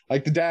still.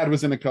 Like, the dad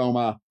was in a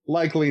coma,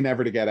 likely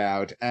never to get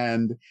out,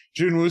 and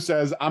Junwoo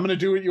says, I'm going to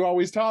do what you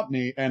always taught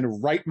me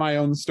and write my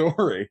own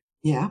story.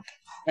 Yeah.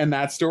 And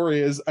that story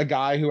is a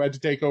guy who had to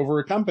take over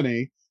a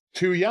company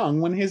too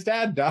young when his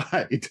dad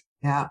died.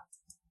 Yeah.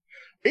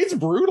 It's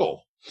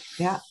brutal.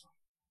 Yeah.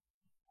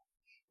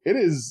 It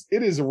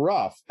is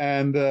rough.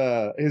 And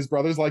his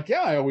brother's like,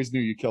 yeah, I always knew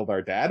you killed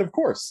our dad, of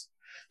course.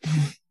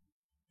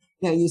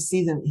 Yeah, you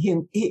see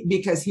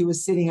because he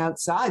was sitting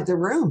outside the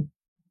room.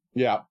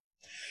 Yeah.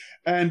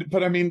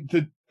 But I mean,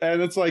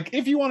 and it's like,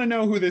 if you want to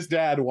know who this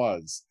dad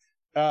was,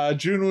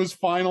 Junwoo's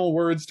final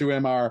words to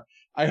him are,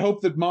 I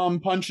hope that mom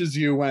punches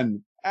you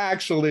when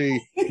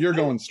actually you're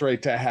going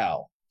straight to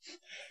hell.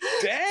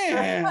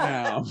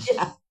 Damn.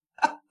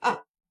 Yeah.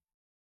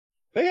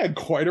 They had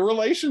quite a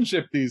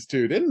relationship, these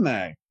two, didn't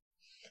they?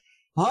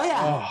 Oh,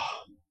 yeah. Oh,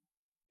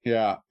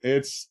 yeah,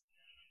 it's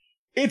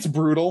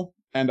brutal,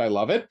 and I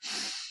love it.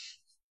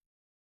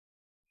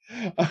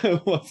 I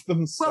love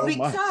them so much.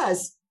 Well,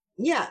 because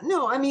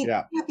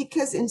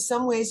because in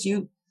some ways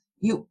you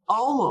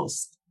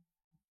almost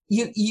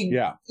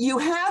you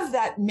have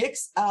that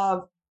mix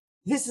of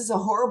this is a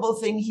horrible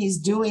thing he's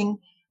doing,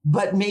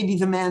 but maybe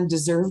the man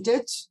deserved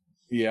it.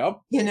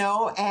 Yep.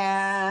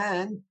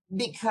 And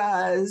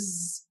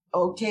because,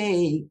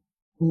 okay,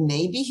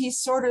 maybe he's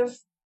sort of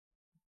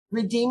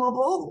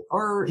redeemable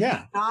or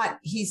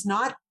he's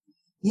not.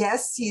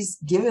 Yes, he's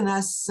given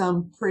us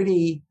some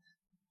pretty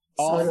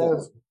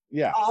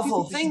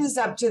awful things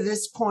up to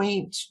this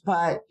point.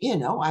 But,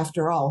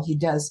 after all,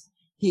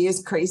 he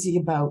is crazy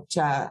about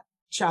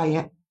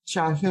Cha-Yun.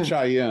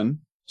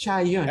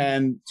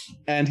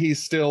 And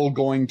he's still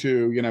going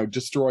to,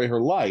 destroy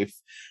her life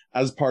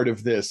as part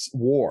of this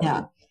war.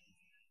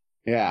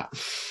 Yeah.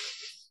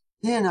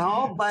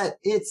 But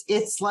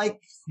it's like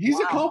he's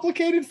a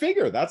complicated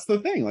figure. That's the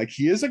thing. Like,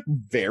 he is a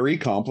very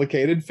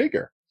complicated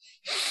figure.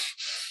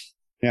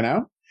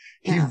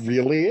 He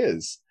really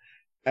is.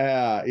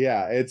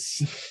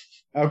 It's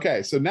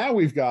okay. So now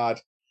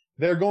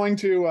they're going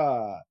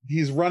to,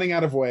 he's running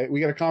out of way. We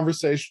got a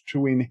conversation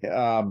between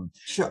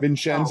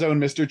Vincenzo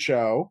and Mr.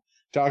 Cho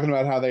talking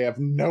about how they have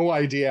no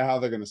idea how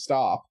they're going to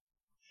stop.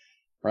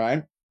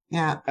 Right.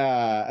 Yeah.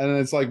 And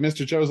it's like,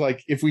 Mr. Cho's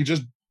like, if we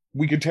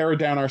could tear it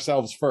down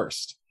ourselves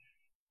first.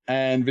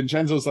 And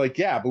Vincenzo's like,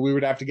 yeah, but we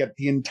would have to get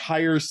the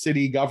entire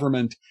city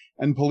government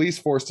and police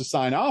force to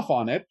sign off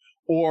on it,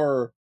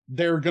 or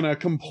they're going to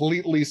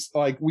completely,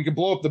 like, we could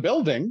blow up the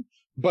building,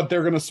 but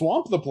they're going to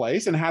swamp the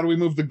place. And how do we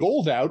move the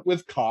gold out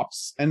with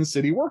cops and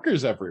city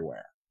workers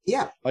everywhere?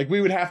 Yeah. Like,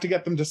 we would have to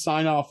get them to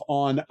sign off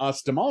on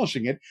us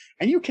demolishing it.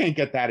 And you can't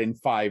get that in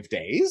 5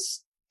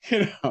 days,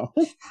 because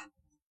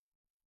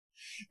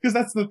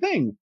that's the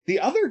thing. The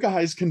other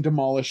guys can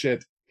demolish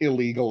it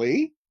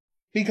illegally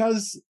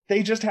because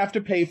they just have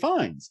to pay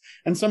fines.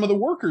 And some of the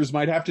workers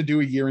might have to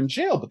do a year in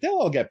jail, but they'll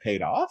all get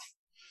paid off.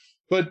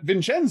 But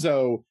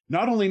Vincenzo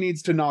not only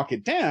needs to knock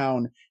it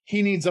down,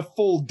 he needs a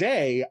full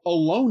day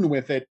alone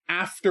with it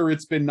after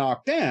it's been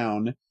knocked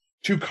down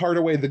to cart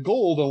away the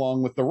gold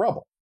along with the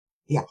rubble.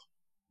 Yeah.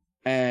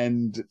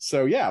 And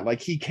so, like,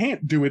 he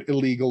can't do it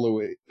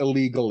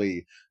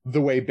illegally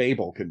the way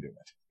Babel can do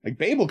it. Like,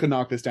 Babel can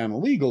knock this down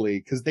illegally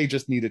because they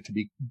just need it to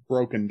be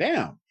broken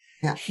down.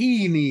 Yeah.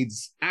 He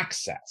needs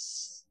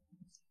access.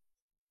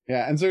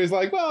 Yeah, and so he's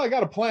like, well, I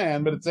got a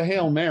plan, but it's a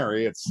Hail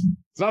Mary. It's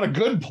not a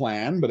good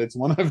plan, but it's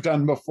one I've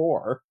done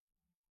before.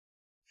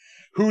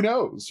 Who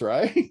knows,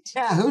 right?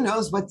 Yeah, who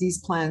knows what these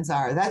plans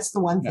are? That's the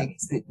one thing.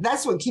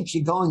 That's what keeps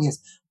you going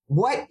is,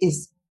 what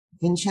is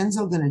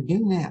Vincenzo going to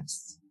do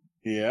next?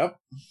 Yep.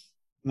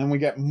 And then we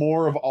get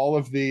more of all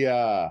of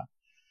the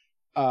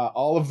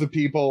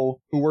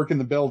people who work in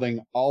the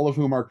building, all of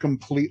whom are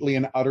completely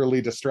and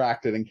utterly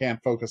distracted and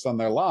can't focus on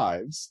their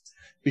lives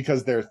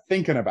because they're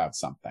thinking about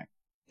something.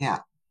 Yeah.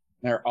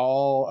 They're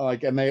all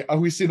like, and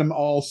we see them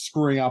all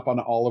screwing up on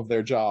all of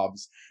their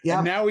jobs. Yeah.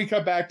 And now we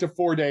cut back to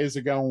 4 days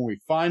ago when we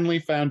finally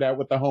found out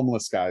what the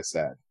homeless guy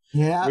said.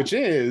 Yeah. Which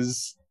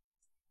is,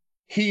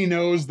 he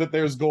knows that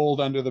there's gold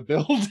under the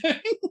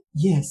building.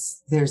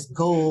 Yes, there's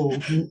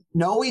gold.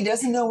 No, he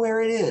doesn't know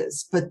where it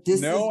is, but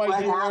this is what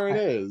happened. No idea where it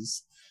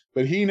is,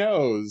 but he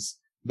knows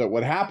that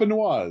what happened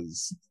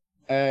was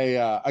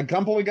a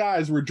couple of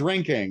guys were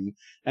drinking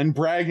and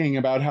bragging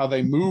about how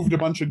they moved a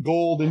bunch of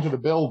gold into the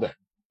building.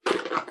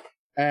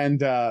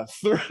 And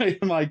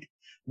like,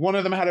 one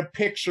of them had a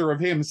picture of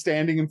him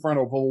standing in front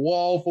of a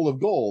wall full of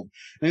gold.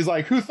 And he's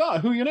like, who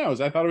knows?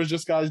 I thought it was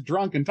just guys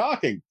drunk and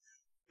talking.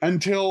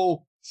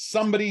 Until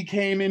somebody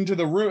came into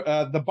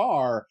the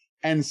bar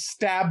and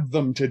stabbed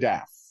them to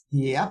death.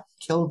 Yep,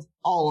 killed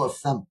all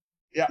of them.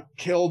 Yeah,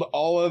 killed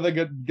all of the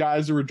good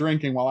guys who were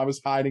drinking while I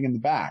was hiding in the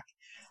back.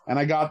 And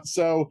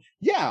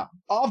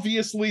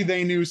obviously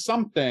they knew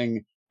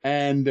something,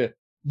 and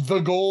the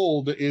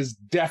gold is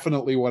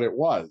definitely what it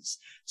was.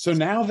 So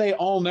now they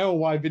all know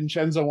why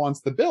Vincenzo wants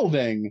the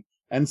building,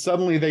 and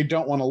suddenly they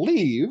don't want to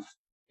leave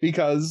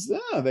because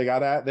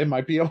they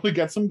might be able to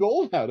get some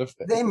gold out of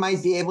it. They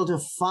might be able to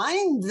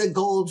find the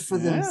gold for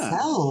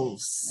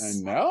themselves.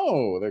 I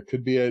know. There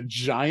could be a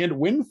giant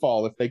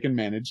windfall if they can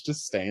manage to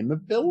stay in the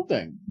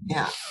building.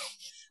 Yeah.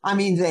 I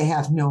mean, they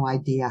have no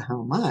idea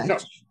how much. No.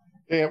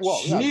 Yeah, well,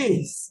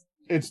 jeez.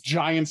 It's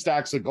giant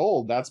stacks of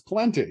gold. That's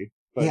plenty.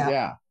 But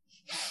yeah.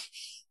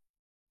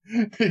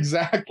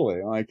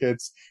 Exactly. Like,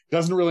 it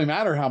doesn't really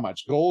matter how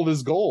much. Gold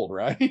is gold,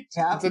 right?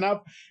 Yeah. It's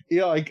enough.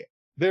 Like,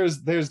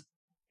 there's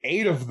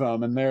 8 of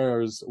them, and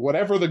there's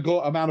whatever the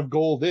amount of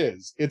gold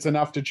is, it's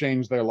enough to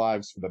change their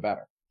lives for the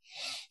better.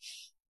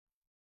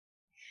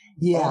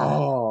 Yeah.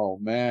 Oh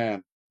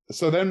man.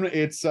 So then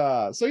it's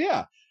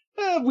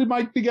we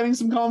might be getting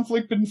some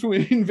conflict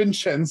between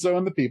Vincenzo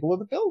and the people of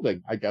the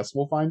building. I guess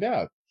we'll find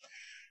out.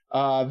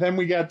 Then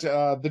we get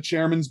the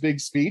chairman's big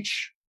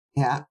speech.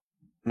 Yeah.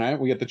 Right?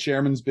 We get the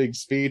chairman's big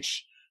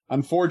speech.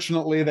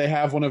 Unfortunately, they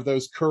have one of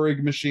those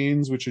Keurig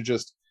machines, which are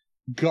just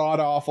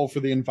god-awful for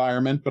the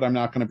environment, but I'm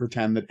not going to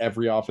pretend that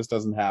every office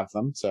doesn't have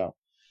them. So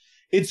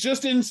it's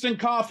just instant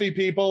coffee,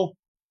 people.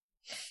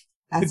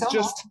 That's it's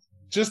just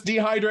just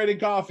dehydrated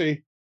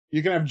coffee.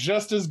 You can have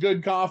just as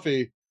good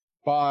coffee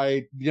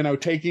by,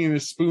 taking a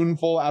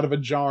spoonful out of a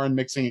jar and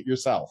mixing it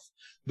yourself.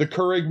 The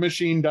Keurig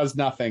machine does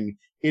nothing.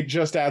 It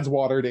just adds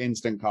water to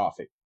instant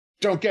coffee.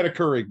 Don't get a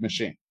Keurig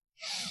machine.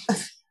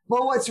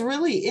 Well, what's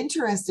really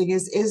interesting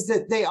is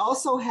that they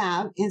also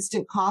have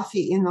instant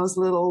coffee in those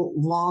little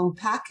long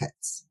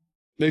packets.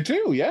 They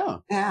do, yeah.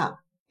 Yeah,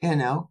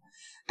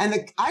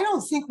 And I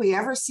don't think we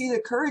ever see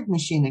the Keurig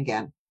machine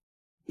again.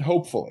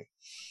 Hopefully.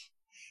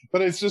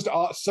 But it's just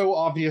so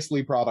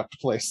obviously product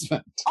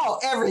placement. Oh,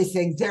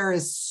 everything.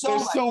 There's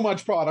so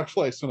much product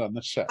placement on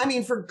this show. I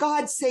mean, for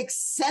God's sake,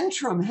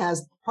 Centrum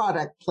has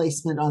product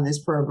placement on this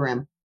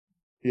program.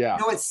 Yeah.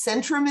 You know what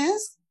Centrum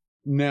is?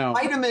 No.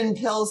 Vitamin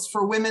pills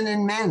for women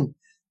and men.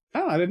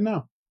 Oh, I didn't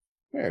know.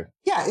 Weird.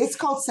 Yeah, it's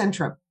called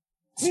Centrum.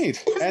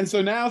 Neat. And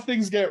so now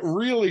things get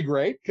really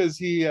great because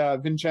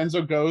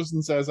Vincenzo goes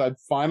and says, I'd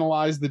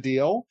finalized the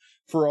deal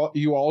for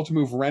you all to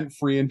move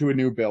rent-free into a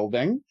new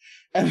building.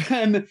 And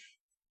then,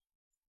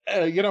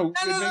 it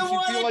makes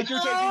you feel like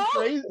you're taking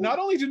crazy. Not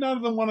only do none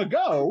of them want to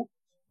go,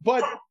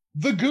 but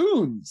the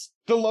goons,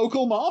 the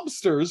local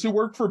mobsters who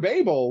work for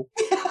Babel,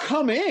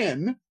 come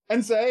in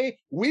and say,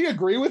 we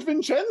agree with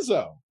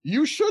Vincenzo.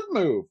 You should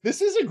move.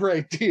 This is a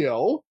great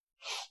deal.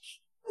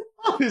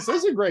 This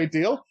is a great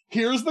deal.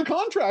 Here's the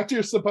contract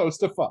you're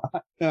supposed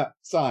to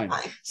sign.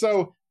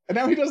 So and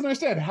now he doesn't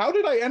understand. How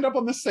did I end up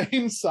on the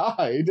same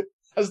side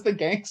as the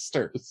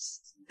gangsters?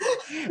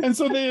 And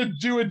so they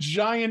do a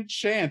giant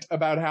chant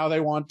about how they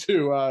want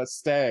to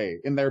stay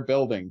in their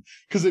building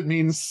because it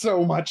means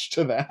so much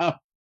to them.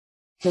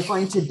 They're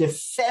going to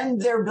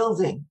defend their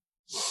building.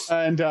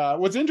 And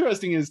what's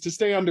interesting is to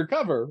stay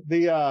undercover,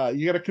 you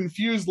get a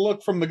confused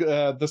look from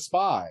the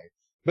spy,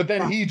 but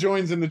then he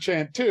joins in the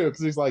chant too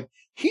because he's like,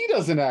 he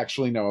doesn't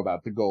actually know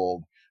about the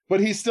gold, but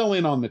he's still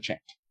in on the chant.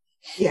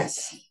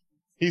 Yes.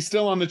 He's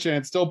still on the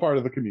chant, still part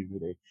of the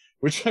community,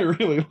 which I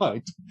really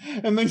liked.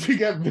 And then you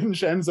get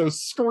Vincenzo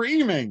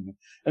screaming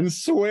and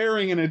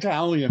swearing in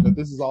Italian that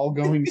this is all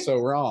going so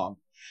wrong.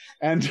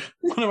 And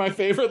one of my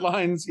favorite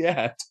lines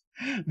yet,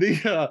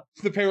 the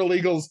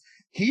paralegals,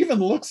 he even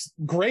looks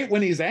great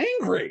when he's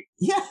angry.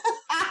 Yeah.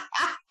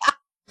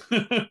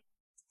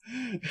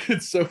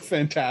 It's so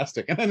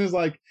fantastic. And then he's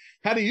like,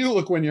 how do you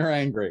look when you're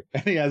angry?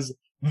 And he has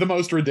the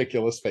most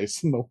ridiculous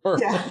face in the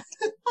world. Yeah.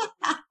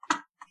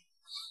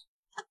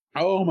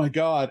 Oh my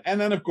God. And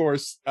then, of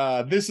course,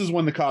 this is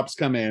when the cops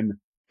come in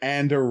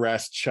and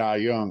arrest Cha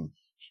Young.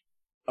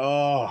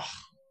 Oh,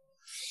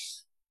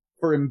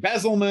 for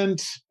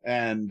embezzlement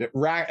and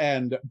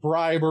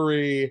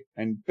bribery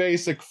and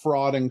basic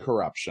fraud and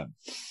corruption.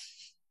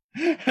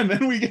 And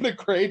then we get a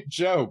great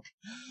joke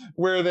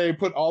where they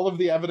put all of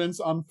the evidence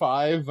on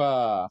five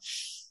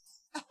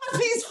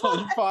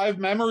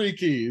memory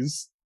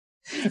keys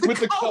with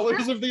the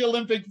colors of the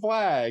Olympic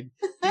flag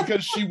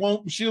because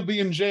she'll be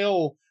in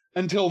jail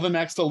until the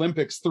next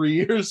Olympics 3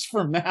 years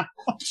from now.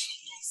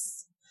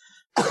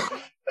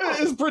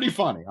 It's pretty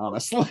funny,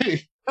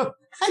 honestly.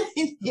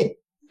 It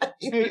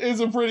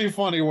is a pretty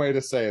funny way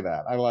to say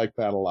that. I like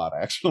that a lot,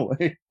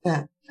 actually.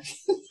 Yeah.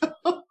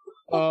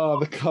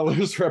 The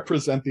colors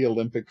represent the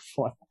Olympic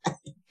flag.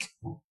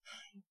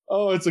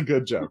 Oh, it's a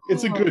good joke.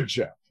 It's a good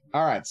joke.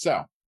 All right,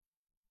 so.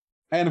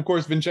 And of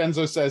course,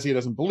 Vincenzo says he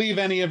doesn't believe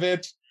any of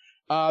it.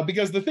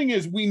 Because the thing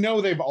is, we know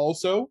they've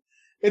also...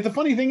 the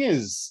funny thing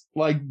is,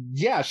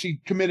 she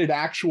committed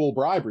actual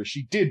bribery.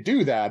 She did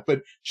do that,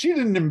 but she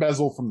didn't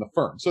embezzle from the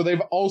firm. So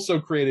they've also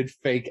created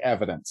fake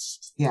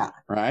evidence. Yeah.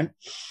 Right?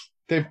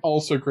 They've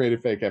also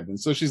created fake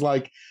evidence. So she's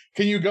like,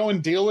 can you go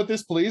and deal with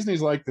this, please? And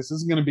he's like, this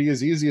isn't going to be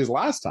as easy as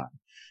last time.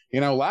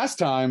 Last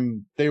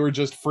time they were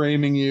just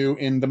framing you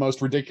in the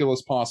most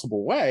ridiculous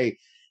possible way.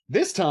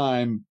 This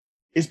time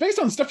it's based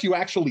on stuff you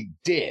actually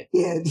did.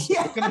 Yeah. It's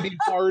going to be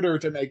harder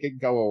to make it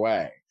go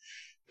away.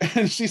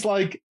 And she's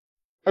like,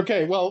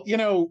 okay, well,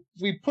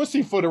 we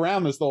pussyfoot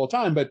around this the whole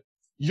time, but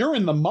you're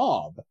in the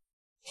mob.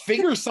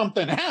 Figure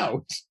something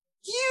out.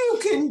 You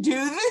can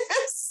do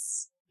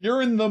this.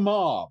 You're in the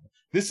mob.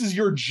 This is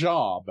your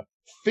job.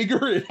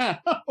 Figure it out.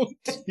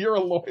 You're a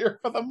lawyer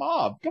for the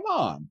mob. Come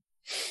on.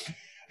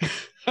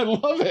 I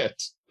love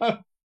it.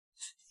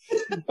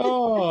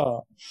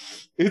 Oh,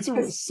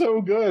 it's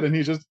so good. And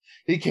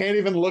he can't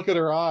even look at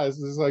her eyes.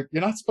 He's like,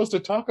 you're not supposed to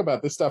talk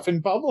about this stuff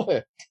in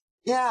public.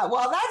 Yeah,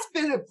 well, that's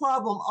been a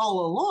problem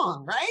all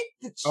along, right?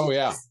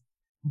 Yeah.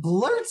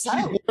 Blurts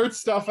out. She blurts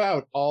stuff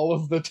out all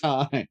of the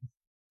time.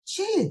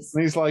 Jeez.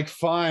 And he's like,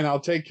 fine, I'll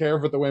take care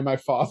of it the way my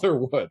father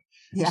would.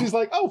 Yeah. She's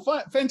like, oh,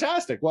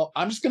 fantastic. Well,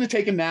 I'm just going to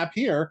take a nap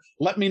here.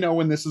 Let me know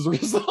when this is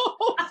resolved.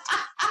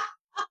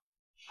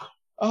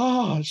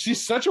 Oh,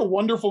 she's such a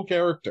wonderful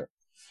character.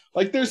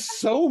 There's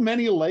so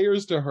many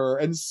layers to her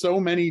and so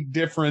many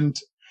different,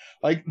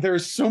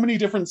 there's so many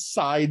different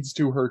sides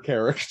to her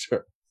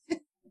character.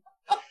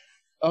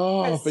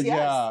 Oh, yes, but yes.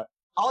 Yeah.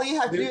 All you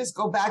have to do is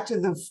go back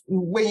to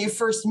when you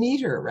first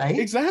meet her, right?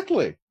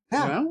 Exactly.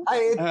 Yeah.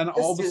 And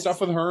all the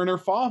stuff with her and her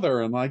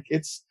father. And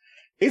it's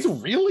It's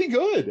really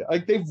good.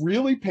 Like, they've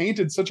really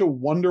painted such a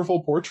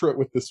wonderful portrait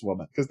with this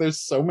woman because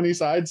there's so many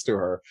sides to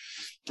her.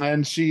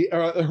 And she,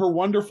 her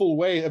wonderful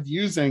way of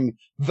using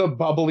the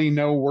bubbly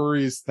no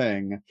worries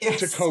thing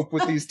to cope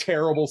with these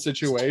terrible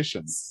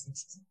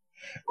situations.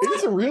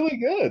 It's really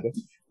good.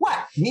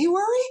 What? Me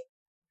worry?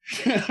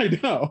 I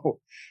know.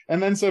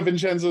 And then so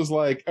Vincenzo's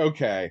like,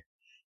 okay,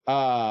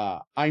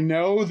 I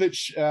know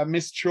that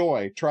Miss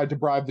Choi tried to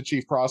bribe the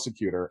chief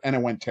prosecutor and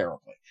it went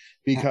terribly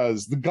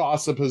because the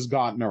gossip has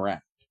gotten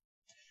around.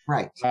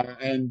 Right.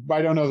 And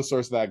I don't know the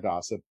source of that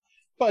gossip,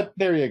 but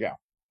there you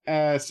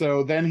go.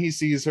 So then he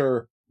sees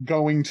her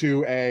going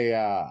to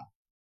a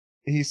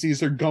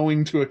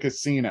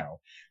casino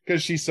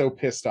because she's so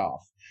pissed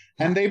off.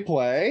 And they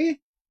play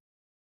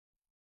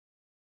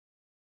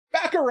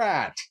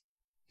Baccarat.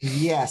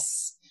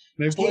 Yes.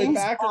 They play James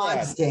Baccarat.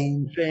 Bond's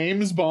game.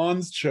 James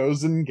Bond's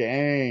chosen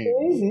game.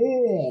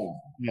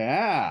 Mm-hmm.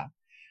 Yeah.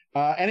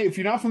 And if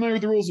you're not familiar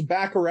with the rules of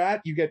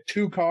Baccarat, you get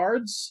 2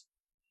 cards,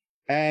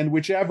 and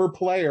whichever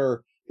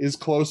player is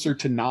closer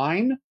to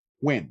 9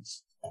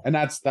 wins. And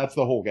that's the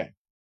whole game.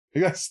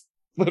 Because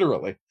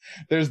literally,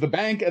 there's the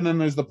bank, and then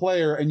there's the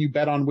player, and you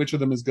bet on which of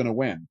them is going to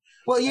win.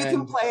 Well, you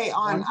can play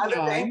on other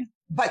bank,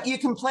 but you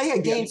can play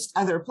against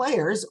other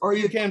players, or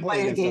you can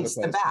play against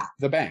the back.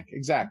 The bank,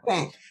 exactly.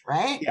 Bank,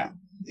 right? Yeah.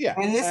 Yeah.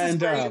 And this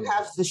is where you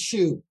have the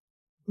shoe.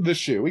 The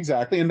shoe,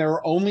 exactly. And there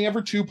are only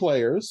ever 2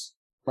 players,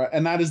 right?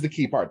 And that is the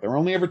key part. There are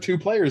only ever 2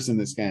 players in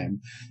this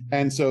game.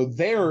 And so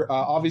there,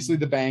 obviously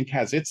the bank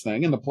has its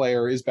thing and the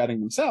player is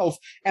betting themselves,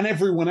 and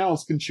everyone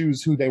else can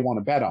choose who they want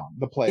to bet on,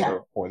 the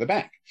player or the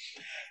bank.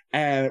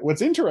 And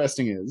what's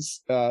interesting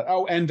is,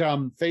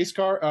 face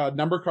card,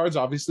 number cards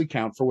obviously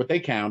count for what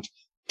they count.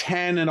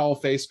 10 and all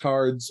face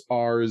cards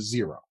are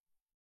 0.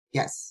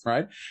 Yes.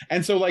 Right.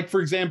 And so, like,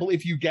 for example,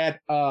 if you get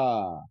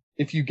a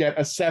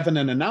 7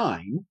 and a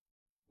 9,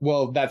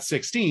 well, that's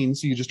 16.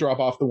 So you just drop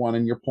off the 1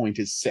 and your point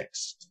is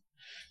 6.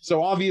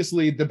 So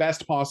obviously the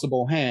best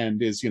possible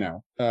hand is,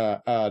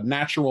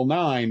 natural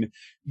 9,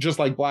 just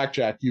like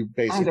blackjack. You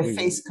basically. And a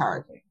face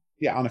card.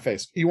 Yeah, on a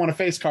face. You want a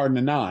face card and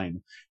a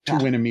 9 to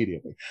win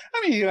immediately.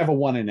 I mean, you can have a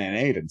 1 and an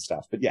 8 and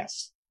stuff, but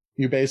yes,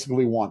 you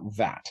basically want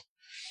that.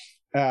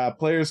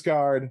 Player's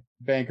card,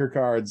 banker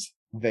cards,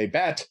 they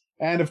bet.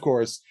 And of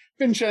course,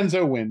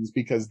 Vincenzo wins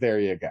because there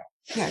you go.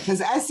 Yeah,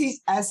 because as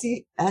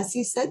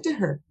he said to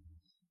her,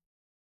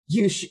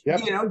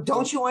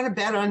 don't you want to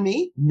bet on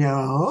me?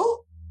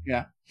 No.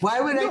 Yeah. Why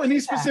would I? And he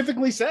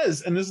specifically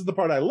says, and this is the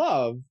part I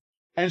love,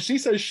 and she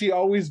says she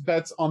always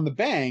bets on the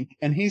bank,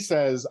 and he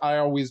says, I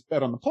always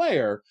bet on the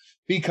player,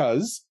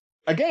 because,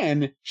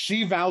 again,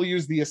 she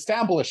values the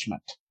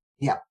establishment.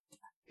 Yeah.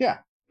 Yeah.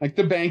 Like,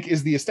 the bank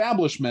is the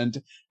establishment,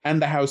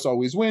 and the house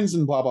always wins,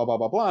 and blah, blah, blah,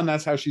 blah, blah, and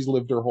that's how she's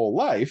lived her whole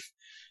life.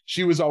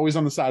 She was always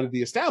on the side of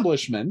the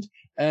establishment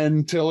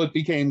until it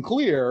became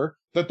clear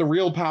that the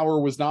real power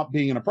was not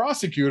being in a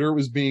prosecutor, it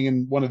was being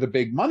in one of the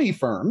big money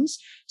firms.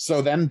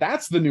 So then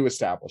that's the new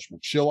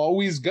establishment. She'll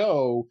always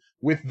go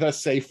with the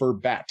safer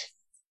bet.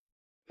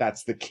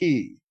 That's the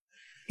key.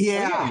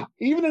 Yeah.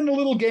 Even in a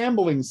little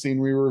gambling scene,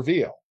 we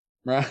reveal,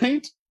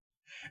 right?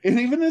 And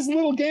even this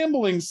little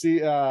gambling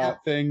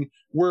thing,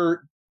 we're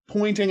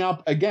pointing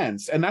up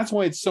against. And that's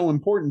why it's so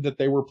important that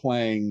they were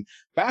playing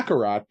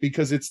Baccarat,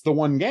 because it's the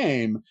one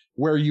game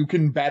where you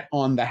can bet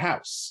on the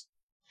house.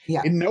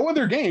 Yeah. In no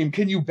other game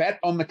can you bet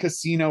on the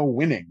casino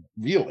winning,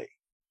 really.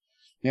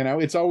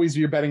 It's always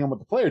you're betting on what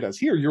the player does.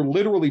 Here, you're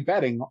literally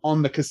betting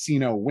on the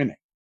casino winning.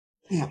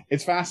 Yeah.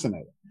 It's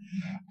fascinating.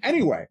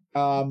 Anyway,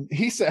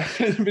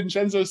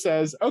 Vincenzo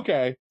says,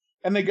 okay.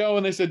 And they go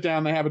and they sit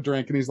down, they have a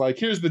drink, and he's like,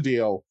 here's the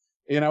deal.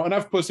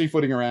 Enough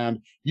pussyfooting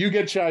around. You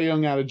get Chow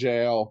Yun out of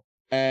jail,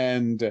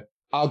 and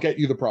I'll get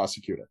you the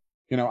prosecutor.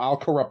 I'll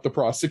corrupt the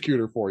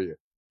prosecutor for you.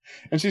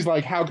 And she's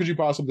like, how could you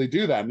possibly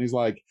do that? And he's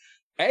like,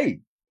 hey,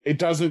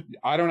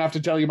 I don't have to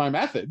tell you my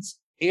methods.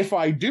 If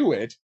I do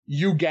it,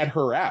 you get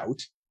her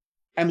out,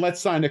 and let's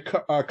sign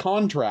a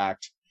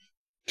contract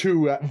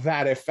to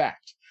that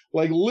effect.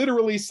 Like,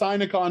 literally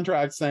sign a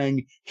contract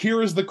saying,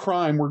 here is the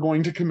crime we're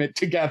going to commit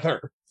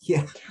together.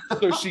 Yeah.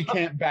 So she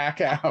can't back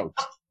out.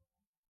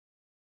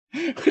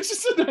 Which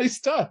is a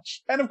nice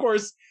touch. And of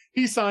course,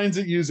 he signs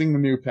it using the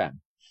new pen.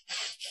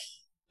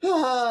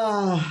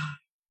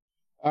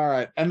 All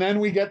right, and then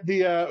we get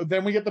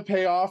the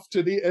payoff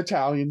to the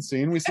Italian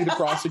scene. We see the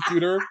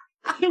prosecutor.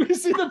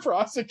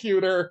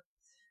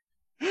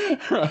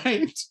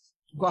 Right?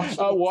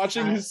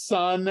 Watching his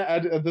son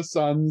at the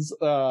son's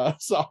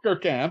soccer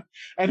camp,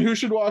 and who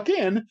should walk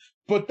in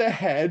but the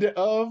head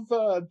of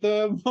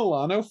the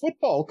Milano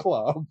Football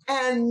Club?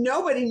 And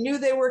nobody knew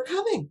they were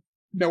coming.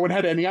 No one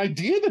had any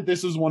idea that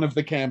this is one of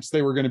the camps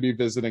they were going to be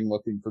visiting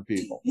looking for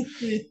people.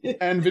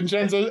 And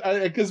Vincenzo,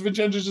 because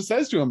Vincenzo just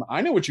says to him,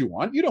 I know what you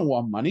want. You don't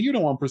want money. You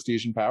don't want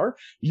prestige and power.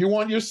 You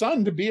want your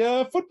son to be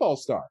a football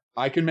star.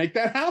 I can make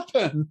that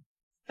happen.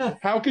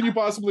 How can you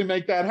possibly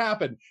make that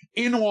happen?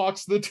 In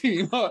walks the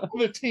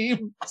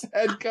team's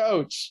head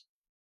coach.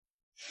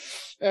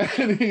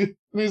 And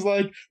he's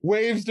like,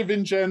 waves to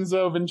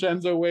Vincenzo.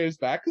 Vincenzo waves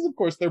back, because of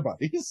course they're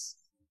buddies.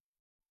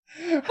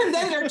 And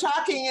then they're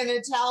talking in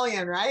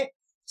Italian, right?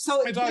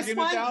 So They're this talking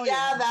one, Italian.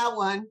 yeah, that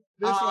one.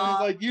 This one is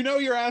like,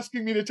 you're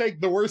asking me to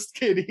take the worst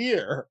kid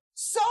here.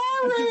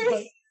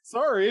 Sorry.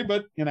 Sorry,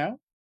 but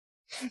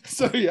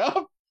So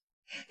yeah,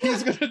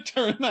 he's gonna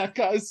turn that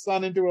guy's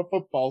son into a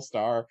football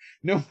star,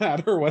 no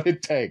matter what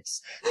it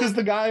takes, because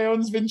the guy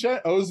owes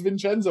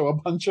Vincenzo a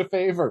bunch of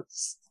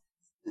favors.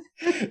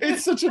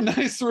 It's such a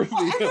nice reveal.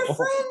 And they're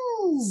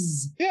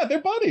friends. Yeah,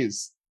 they're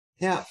buddies.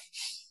 Yeah.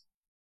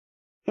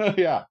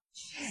 Yeah.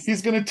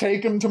 He's going to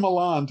take him to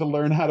Milan to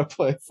learn how to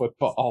play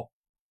football.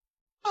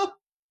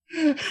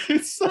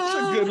 It's such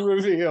a good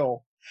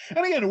reveal.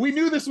 And again, we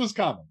knew this was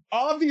coming.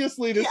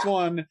 Obviously, this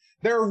one,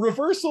 there are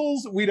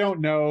reversals we don't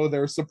know.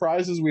 There are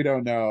surprises we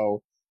don't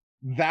know.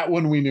 That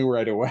one we knew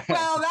right away.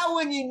 Well, that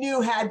one you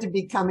knew had to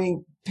be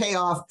pay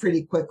off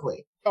pretty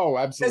quickly. Oh,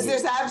 absolutely.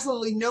 Because there's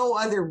absolutely no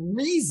other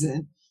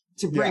reason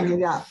to bring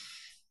it up.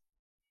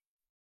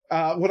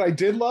 What I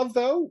did love,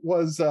 though,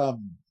 was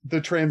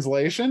the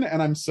translation,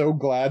 and I'm so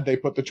glad they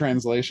put the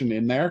translation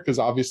in there, because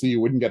obviously you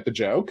wouldn't get the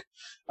joke.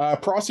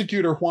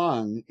 Prosecutor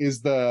Huang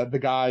is the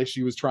guy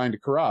she was trying to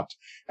corrupt.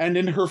 And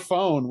in her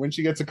phone, when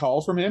she gets a call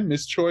from him,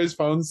 Miss Choi's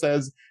phone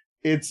says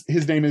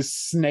his name is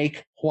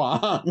Snake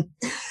Huang.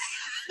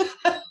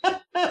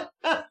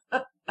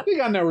 She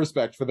got no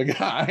respect for the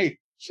guy.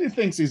 She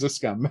thinks he's a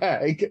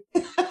scumbag.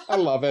 I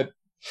love it.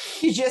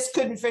 She just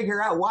couldn't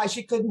figure out why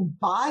she couldn't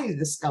buy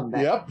the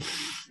scumbag. Yep,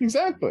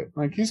 exactly.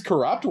 Like, he's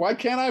corrupt. Why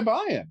can't I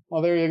buy him?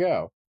 Well, there you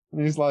go.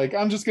 And he's like,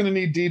 I'm just going to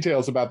need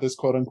details about this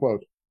quote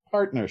unquote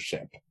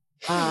partnership.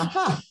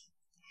 Uh-huh.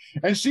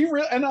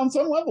 And on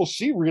some level,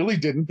 she really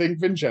didn't think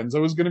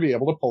Vincenzo was going to be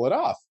able to pull it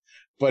off,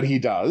 but he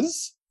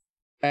does.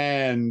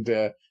 And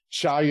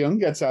Cha Young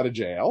gets out of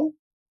jail.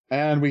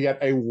 And we get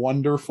a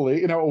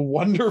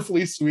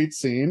wonderfully sweet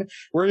scene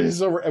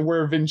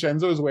where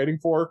Vincenzo is waiting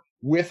for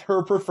with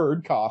her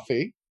preferred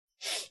coffee,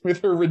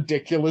 with her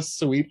ridiculous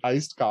sweet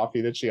iced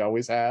coffee that she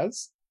always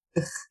has.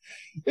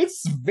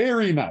 It's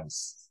very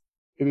nice.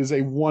 It is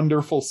a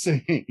wonderful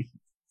scene.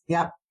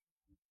 Yep.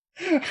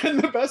 And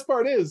the best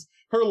part is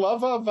her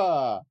love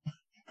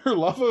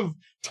of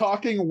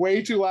talking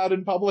way too loud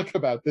in public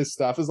about this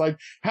stuff is like,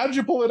 how did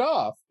you pull it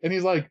off? And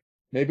he's like,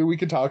 maybe we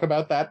could talk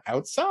about that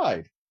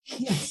outside.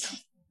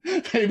 Yes.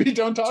 Maybe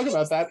don't talk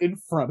about that in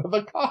front of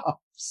the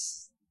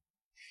cops.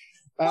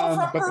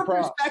 Well, from her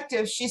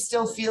perspective, she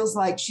still feels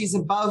like she's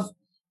above.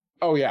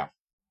 Oh, yeah.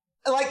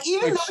 Like,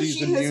 even though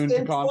she has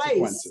been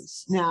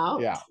twice now,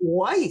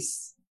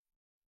 twice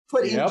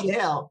put in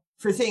jail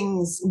for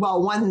things.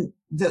 Well,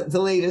 the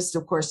latest,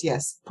 of course,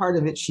 yes, part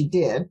of it she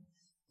did.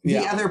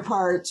 The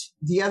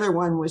other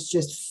one was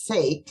just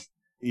fake.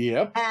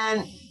 Yep.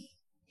 And,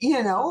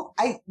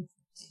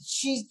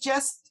 she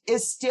just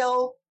is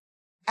still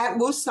at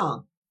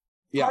Wusong.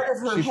 Yeah, part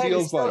of her head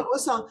is still at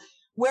Wusong,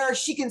 where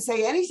she can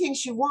say anything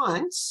she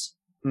wants,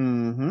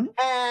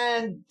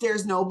 and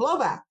there's no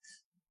blowback.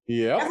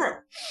 Yeah,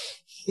 ever,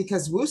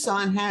 because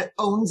Wusong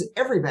owns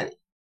everybody.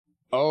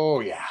 Oh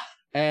yeah,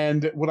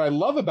 and what I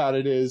love about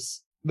it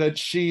is that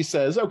she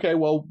says, "Okay,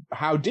 well,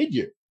 how did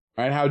you?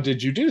 Right? How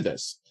did you do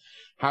this?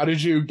 How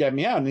did you get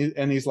me out?"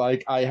 And he's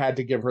like, "I had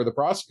to give her the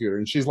prosecutor,"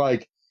 and she's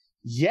like,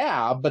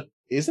 "Yeah, but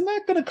isn't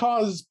that going to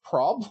cause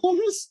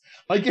problems?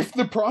 Like, if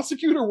the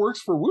prosecutor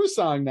works for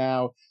Wusong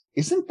now,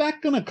 isn't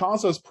that going to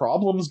cause us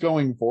problems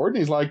going forward?" And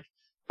he's like,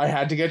 "I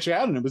had to get you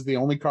out, and it was the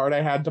only card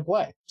I had to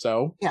play.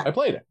 So I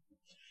played it."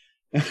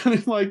 And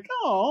he's like,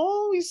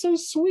 "Oh, he's so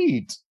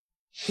sweet."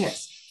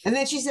 Yes. And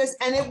then she says,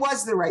 and it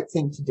was the right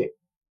thing to do.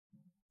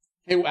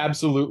 It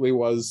absolutely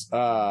was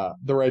the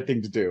right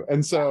thing to do.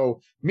 And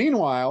so,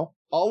 meanwhile,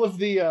 all of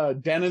the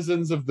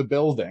denizens of the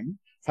building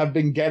have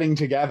been getting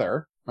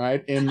together.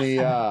 Right. In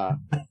the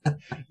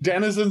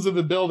denizens of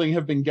the building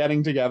have been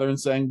getting together and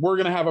saying, we're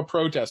going to have a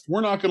protest.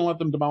 We're not going to let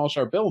them demolish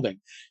our building.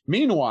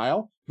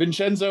 Meanwhile,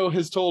 Vincenzo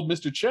has told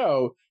Mr.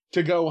 Cho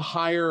to go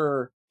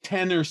hire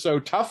 10 or so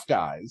tough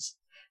guys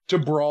to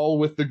brawl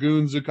with the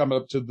goons who come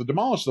up to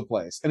demolish the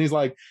place. And he's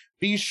like,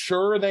 be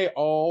sure they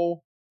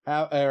all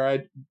have,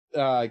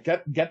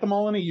 get them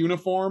all in a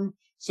uniform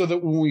so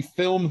that when we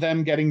film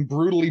them getting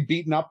brutally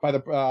beaten up by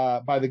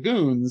the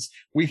goons,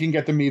 we can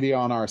get the media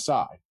on our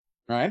side.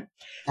 Right?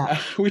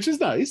 Which is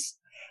nice.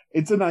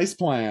 It's a nice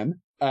plan.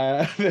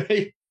 Oh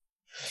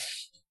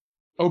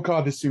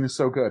God, this scene is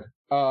so good.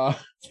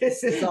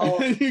 This is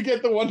all. You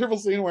get the wonderful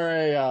scene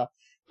where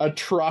a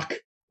truck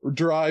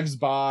drives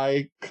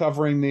by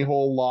covering the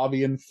whole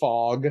lobby in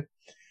fog,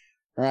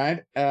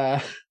 right?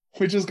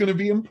 Which is going to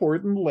be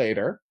important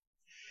later,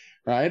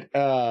 right?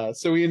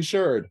 So he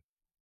insured,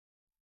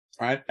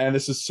 right? And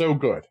this is so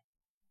good.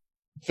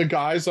 The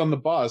guys on the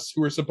bus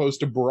who are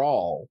supposed to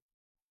brawl.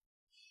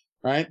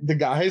 Right, the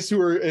guys who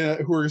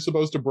are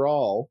supposed to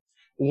brawl,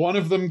 one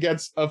of them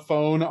gets a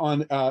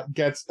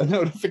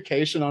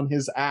notification on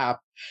his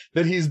app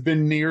that he's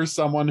been near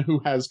someone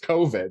who has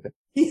COVID.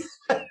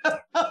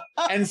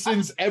 And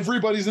since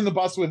everybody's in the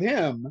bus with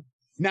him,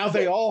 now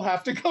they all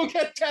have to go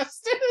get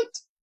tested.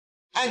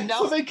 I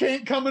know. So they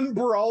can't come and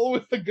brawl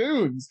with the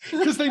goons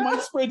because they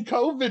might spread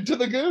COVID to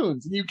the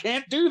goons, and you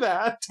can't do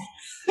that.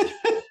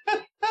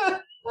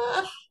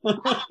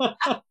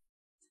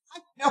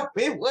 No,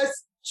 it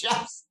was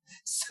just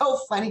so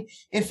funny.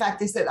 In fact,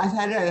 they said, I've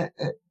had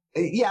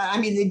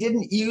they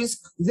didn't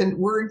use the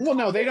word. Well,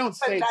 no, they don't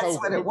say that's COVID.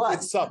 what it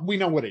was. We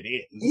know what it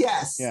is.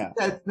 Yes, yeah.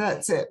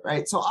 That's it,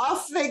 right? So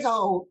off they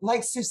go,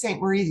 like Sault Ste.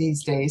 Marie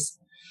these days.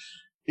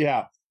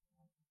 Yeah.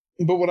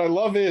 But what I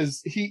love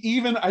is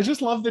I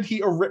just love that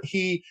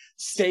he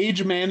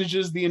stage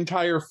manages the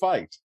entire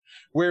fight,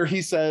 where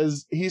he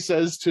says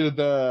to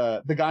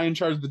the guy in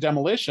charge of the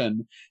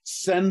demolition,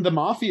 send the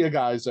mafia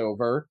guys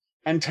over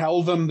and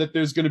tell them that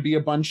there's going to be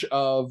a bunch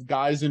of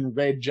guys in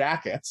red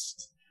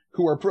jackets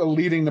who are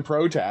leading the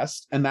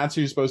protest, and that's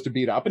who you're supposed to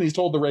beat up. And he's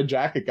told the red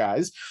jacket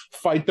guys,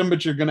 fight them,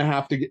 but you're going to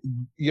have to,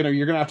 you're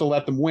going to have to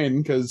let them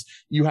win because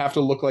you have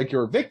to look like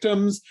you're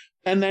victims.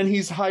 And then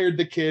he's hired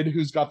the kid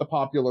who's got the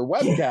popular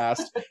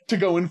webcast to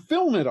go and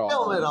film it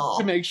all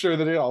to make sure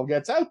that it all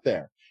gets out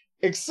there.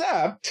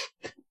 Except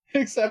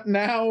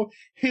now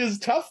his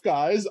tough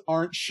guys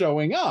aren't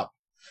showing up.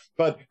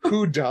 But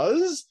who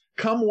does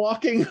come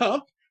walking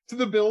up to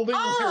the building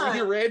wearing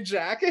a red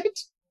jacket?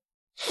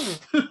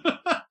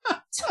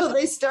 So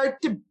they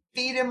start to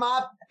beat him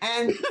up.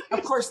 And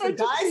of course, the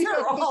guys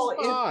are all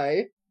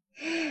in.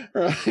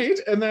 Right?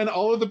 And then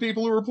all of the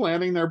people who are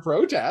planning their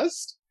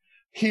protest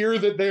hear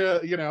that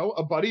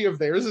a buddy of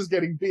theirs is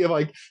getting beat,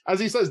 like, as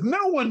he says,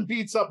 no one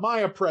beats up my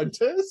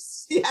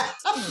apprentice. Yeah.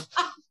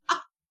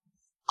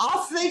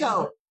 Off they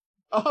go.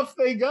 Off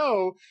they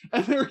go.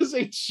 And there is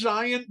a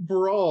giant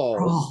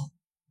brawl.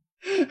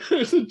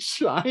 There's a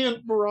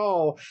giant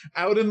brawl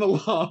out in the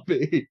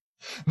lobby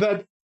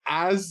that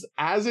as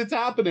it's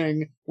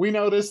happening, we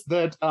notice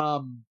that,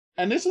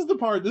 and this is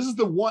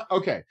the one,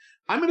 okay,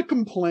 I'm going to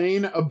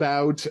complain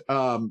about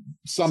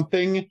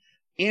something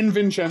in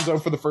Vincenzo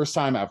for the first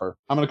time ever.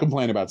 I'm going to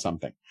complain about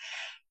something.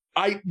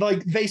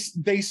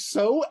 They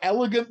so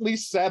elegantly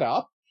set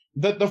up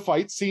that the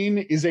fight scene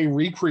is a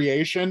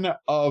recreation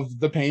of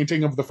the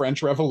painting of the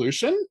French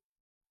Revolution.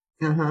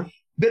 Uh-huh.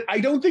 That I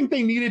don't think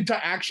they needed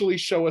to actually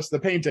show us the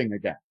painting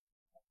again.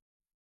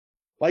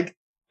 Like,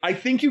 I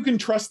think you can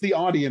trust the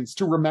audience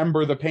to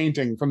remember the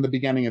painting from the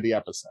beginning of the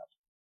episode.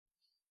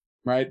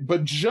 Right?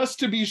 But just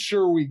to be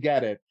sure we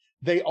get it,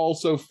 they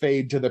also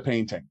fade to the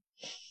painting.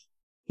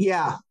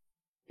 Yeah.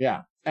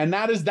 Yeah. And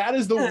that is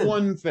the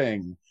one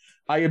thing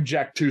I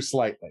object to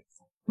slightly.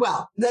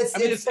 Well,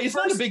 it's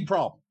not a big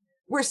problem.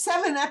 We're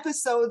 7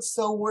 episodes,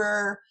 so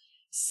we're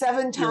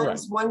 7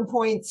 times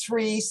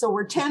 1.3, so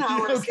we're 10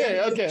 hours.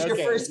 Okay. Your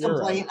first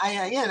complaint.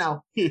 Right.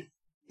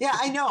 Yeah,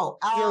 I know.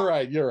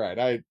 You're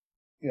right.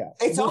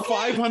 It's we're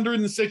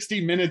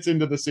 560 minutes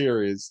into the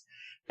series,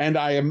 and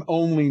I am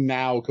only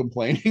now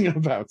complaining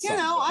about something.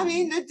 I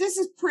mean, this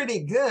is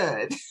pretty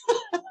good.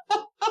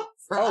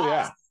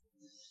 Yeah.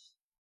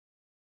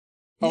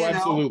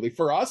 Absolutely.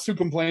 For us who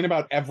complain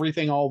about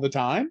everything all the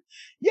time,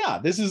 yeah,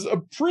 this is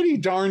a pretty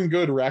darn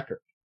good record.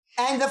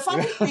 And the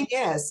funny thing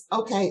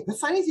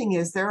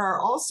is, there are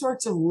all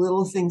sorts of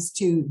little things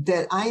too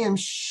that I am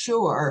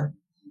sure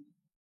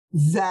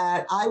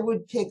that I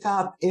would pick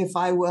up if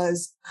I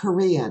was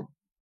Korean.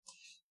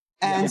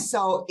 And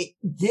so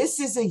this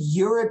is a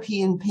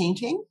European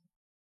painting.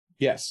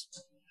 Yes.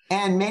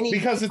 And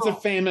because it's a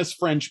famous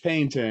French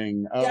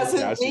painting.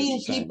 Doesn't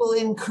mean people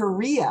in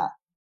Korea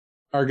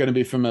are going to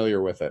be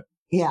familiar with it.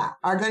 Yeah,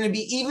 are going to be,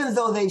 even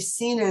though they've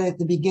seen it at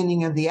the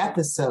beginning of the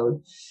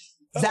episode.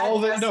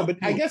 But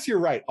I guess you're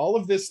right. All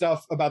of this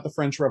stuff about the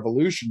French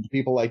Revolution to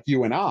people like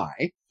you and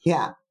I.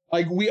 Yeah.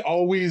 Like, we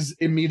always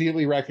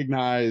immediately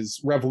recognize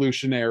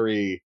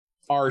revolutionary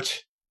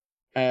art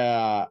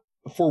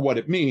for what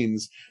it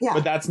means. Yeah.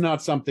 But that's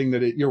not something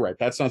you're right.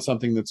 That's not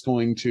something that's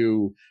going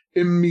to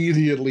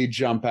immediately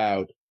jump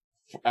out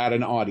at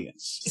an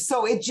audience.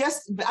 So it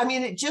just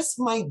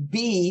might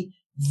be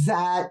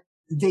that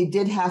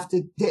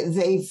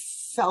they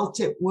felt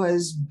it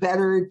was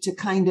better to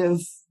kind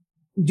of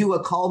do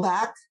a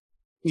callback.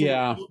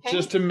 Yeah,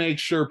 just to make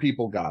sure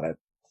people got it.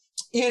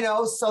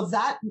 So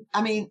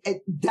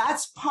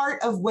that's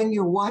part of when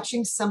you're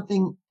watching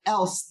something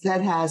else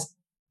that has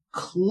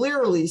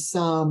clearly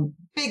some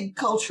big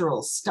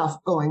cultural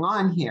stuff going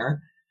on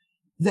here,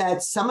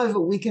 that some of it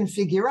we can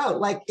figure out.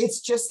 Like, it's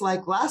just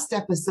like last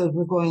episode,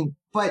 we're going,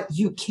 but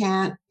you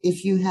can't,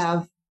 if you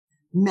have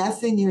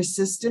meth in your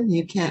system,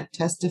 you can't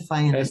testify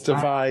in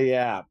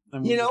yeah.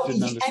 And you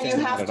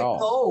have to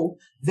go,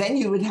 then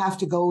you would have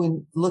to go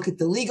and look at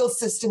the legal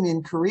system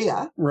in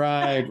Korea.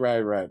 Right.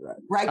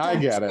 I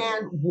get it.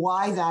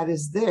 Why that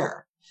is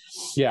there.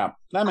 Yeah,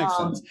 that makes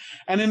sense.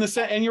 And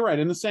and you're right,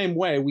 in the same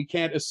way, we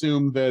can't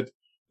assume that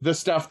the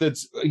stuff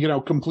that's,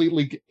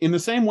 completely, in the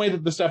same way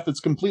that the stuff that's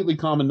completely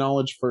common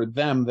knowledge for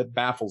them that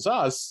baffles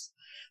us,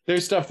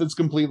 there's stuff that's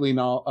completely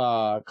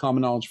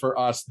common knowledge for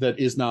us that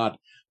is not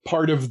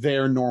part of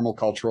their normal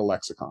cultural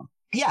lexicon.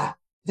 Yeah,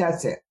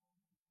 that's it.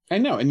 I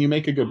know, and you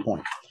make a good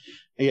point.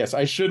 Yes,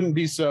 I shouldn't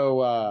be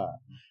so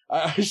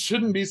I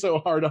shouldn't be so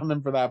hard on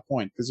them for that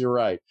point, because you're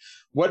right.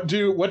 What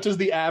does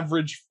the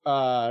average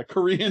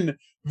Korean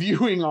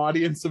viewing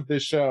audience of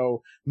this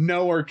show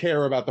know or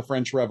care about the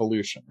French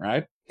Revolution,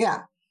 right?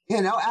 Yeah.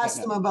 Ask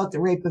them about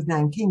the rape of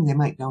Nanking. They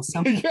might know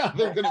something. Yeah,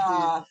 they're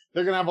gonna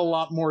have a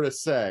lot more to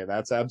say.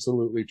 That's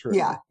absolutely true.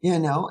 Yeah,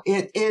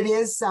 it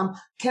is.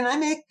 Can I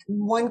make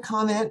one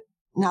comment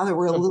now that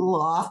we're a little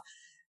off?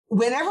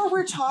 Whenever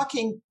we're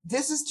talking,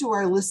 this is to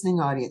our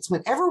listening audience.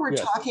 Whenever we're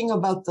talking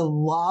about the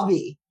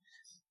lobby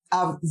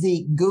of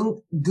the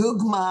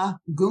Gugma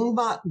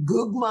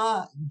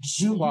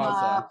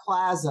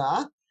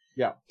Plaza,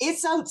 yeah,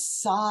 it's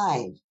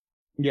outside.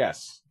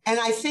 Yes, and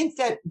I think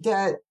that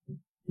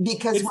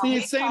because it's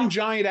the same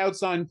giant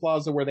outside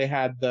plaza where they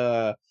had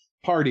the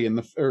party in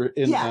the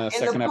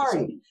second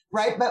episode,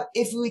 right? But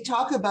if we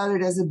talk about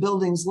it as a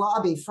building's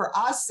lobby, for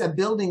us, a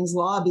building's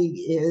lobby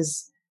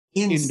is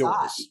inside.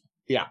 Indoors.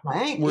 Yeah.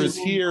 Right. Whereas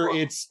here,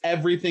 it's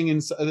everything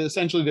inside.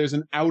 Essentially, there's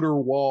an outer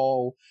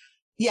wall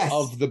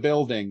of the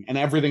building, and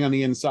everything on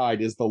the inside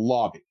is the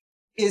lobby.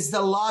 Is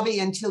the lobby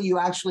until you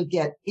actually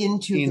get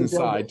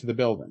inside to the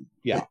building.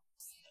 Yeah.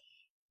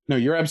 No,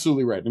 you're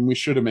absolutely right, and we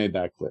should have made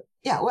that clear.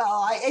 Yeah.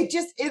 Well,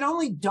 it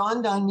only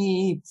dawned on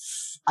me.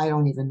 I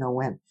don't even know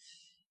when.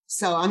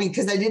 So I mean,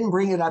 because I didn't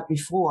bring it up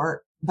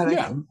before, but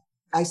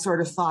I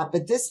sort of thought,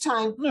 but this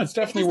time, no, it's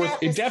definitely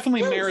worth. It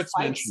definitely merits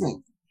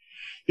mentioning.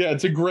 Yeah,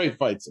 it's a great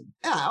fight scene.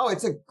 Yeah,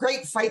 it's a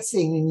great fight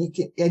scene,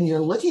 and you're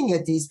looking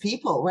at these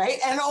people, right?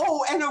 And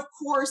of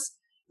course,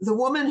 the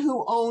woman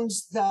who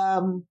owns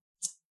the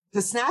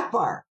snack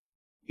bar.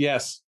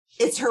 Yes,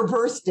 it's her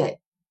birthday.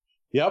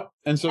 Yep,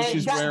 and so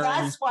she's wearing.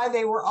 That's why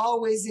they were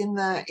always in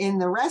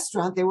the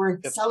restaurant. They were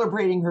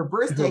celebrating her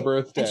birthday.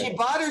 And she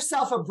bought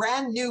herself a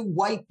brand new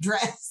white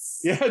dress.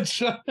 Yeah,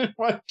 giant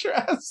white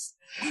dress.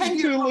 And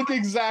to look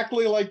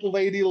exactly like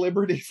Lady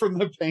Liberty from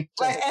the painting.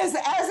 But as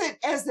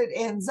it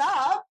ends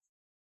up,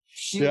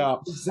 she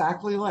looks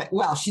exactly like.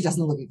 Well, she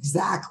doesn't look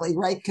exactly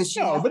right because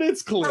but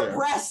it's clear her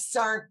breasts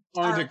aren't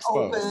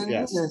exposed. Open,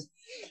 yes, but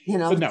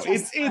no,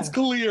 it's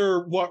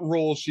clear what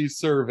role she's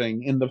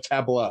serving in the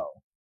tableau.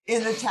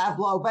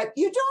 But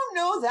you don't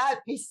know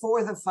that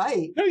before the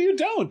fight. No, you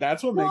don't.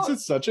 That's what makes it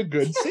such a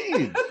good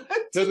scene.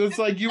 Because it's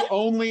like you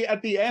only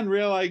at the end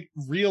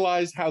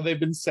realize how they've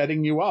been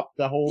setting you up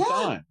the whole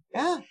time.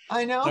 Yeah,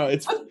 I know. No,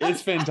 it's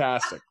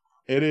fantastic.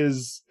 It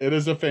is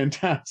a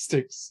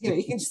fantastic scene. Yeah,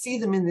 you can see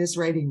them in this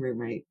writing room,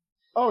 right?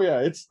 Oh yeah,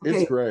 it's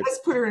great.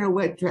 Let's put her in a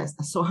wet dress.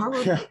 So how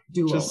will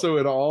do just so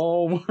it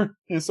all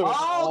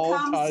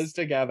ties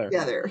together.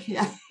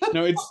 Yeah.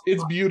 No,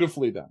 it's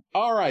beautifully done.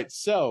 All right,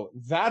 so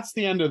that's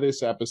the end of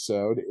this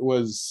episode. It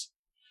was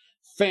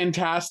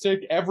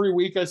fantastic. Every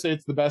week I say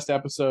it's the best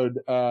episode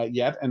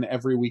yet, and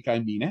every week I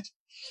mean it.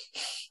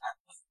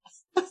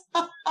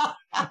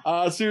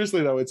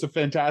 Seriously though, it's a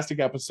fantastic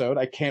episode.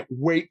 I can't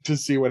wait to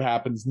see what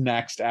happens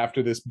next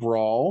after this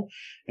brawl.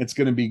 It's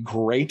going to be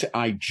great.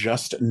 I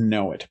just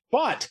know it.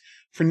 But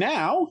for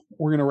now,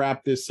 we're going to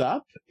wrap this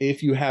up.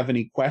 If you have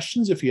any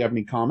questions, if you have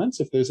any comments,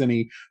 if there's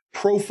any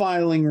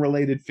profiling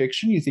related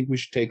fiction you think we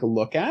should take a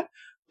look at,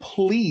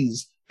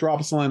 please drop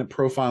us a line at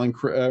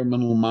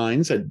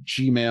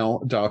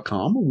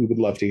profilingcriminalminds@gmail.com. We would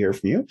love to hear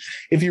from you.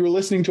 If you were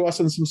listening to us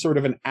on some sort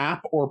of an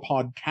app or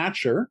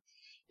podcatcher,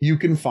 you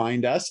can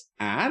find us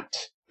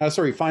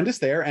find us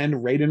there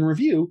and rate and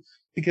review,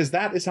 because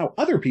that is how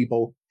other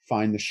people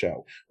find the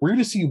show. We're going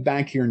to see you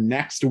back here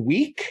next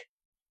week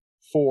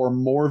for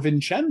more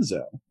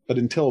Vincenzo. But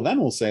until then,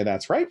 we'll say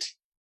that's right.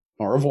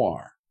 Au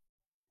revoir.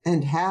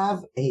 And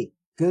have a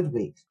good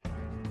week.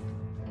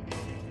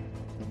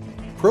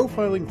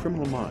 Profiling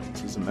Criminal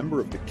Minds is a member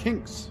of the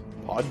Kinks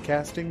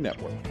Podcasting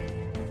Network.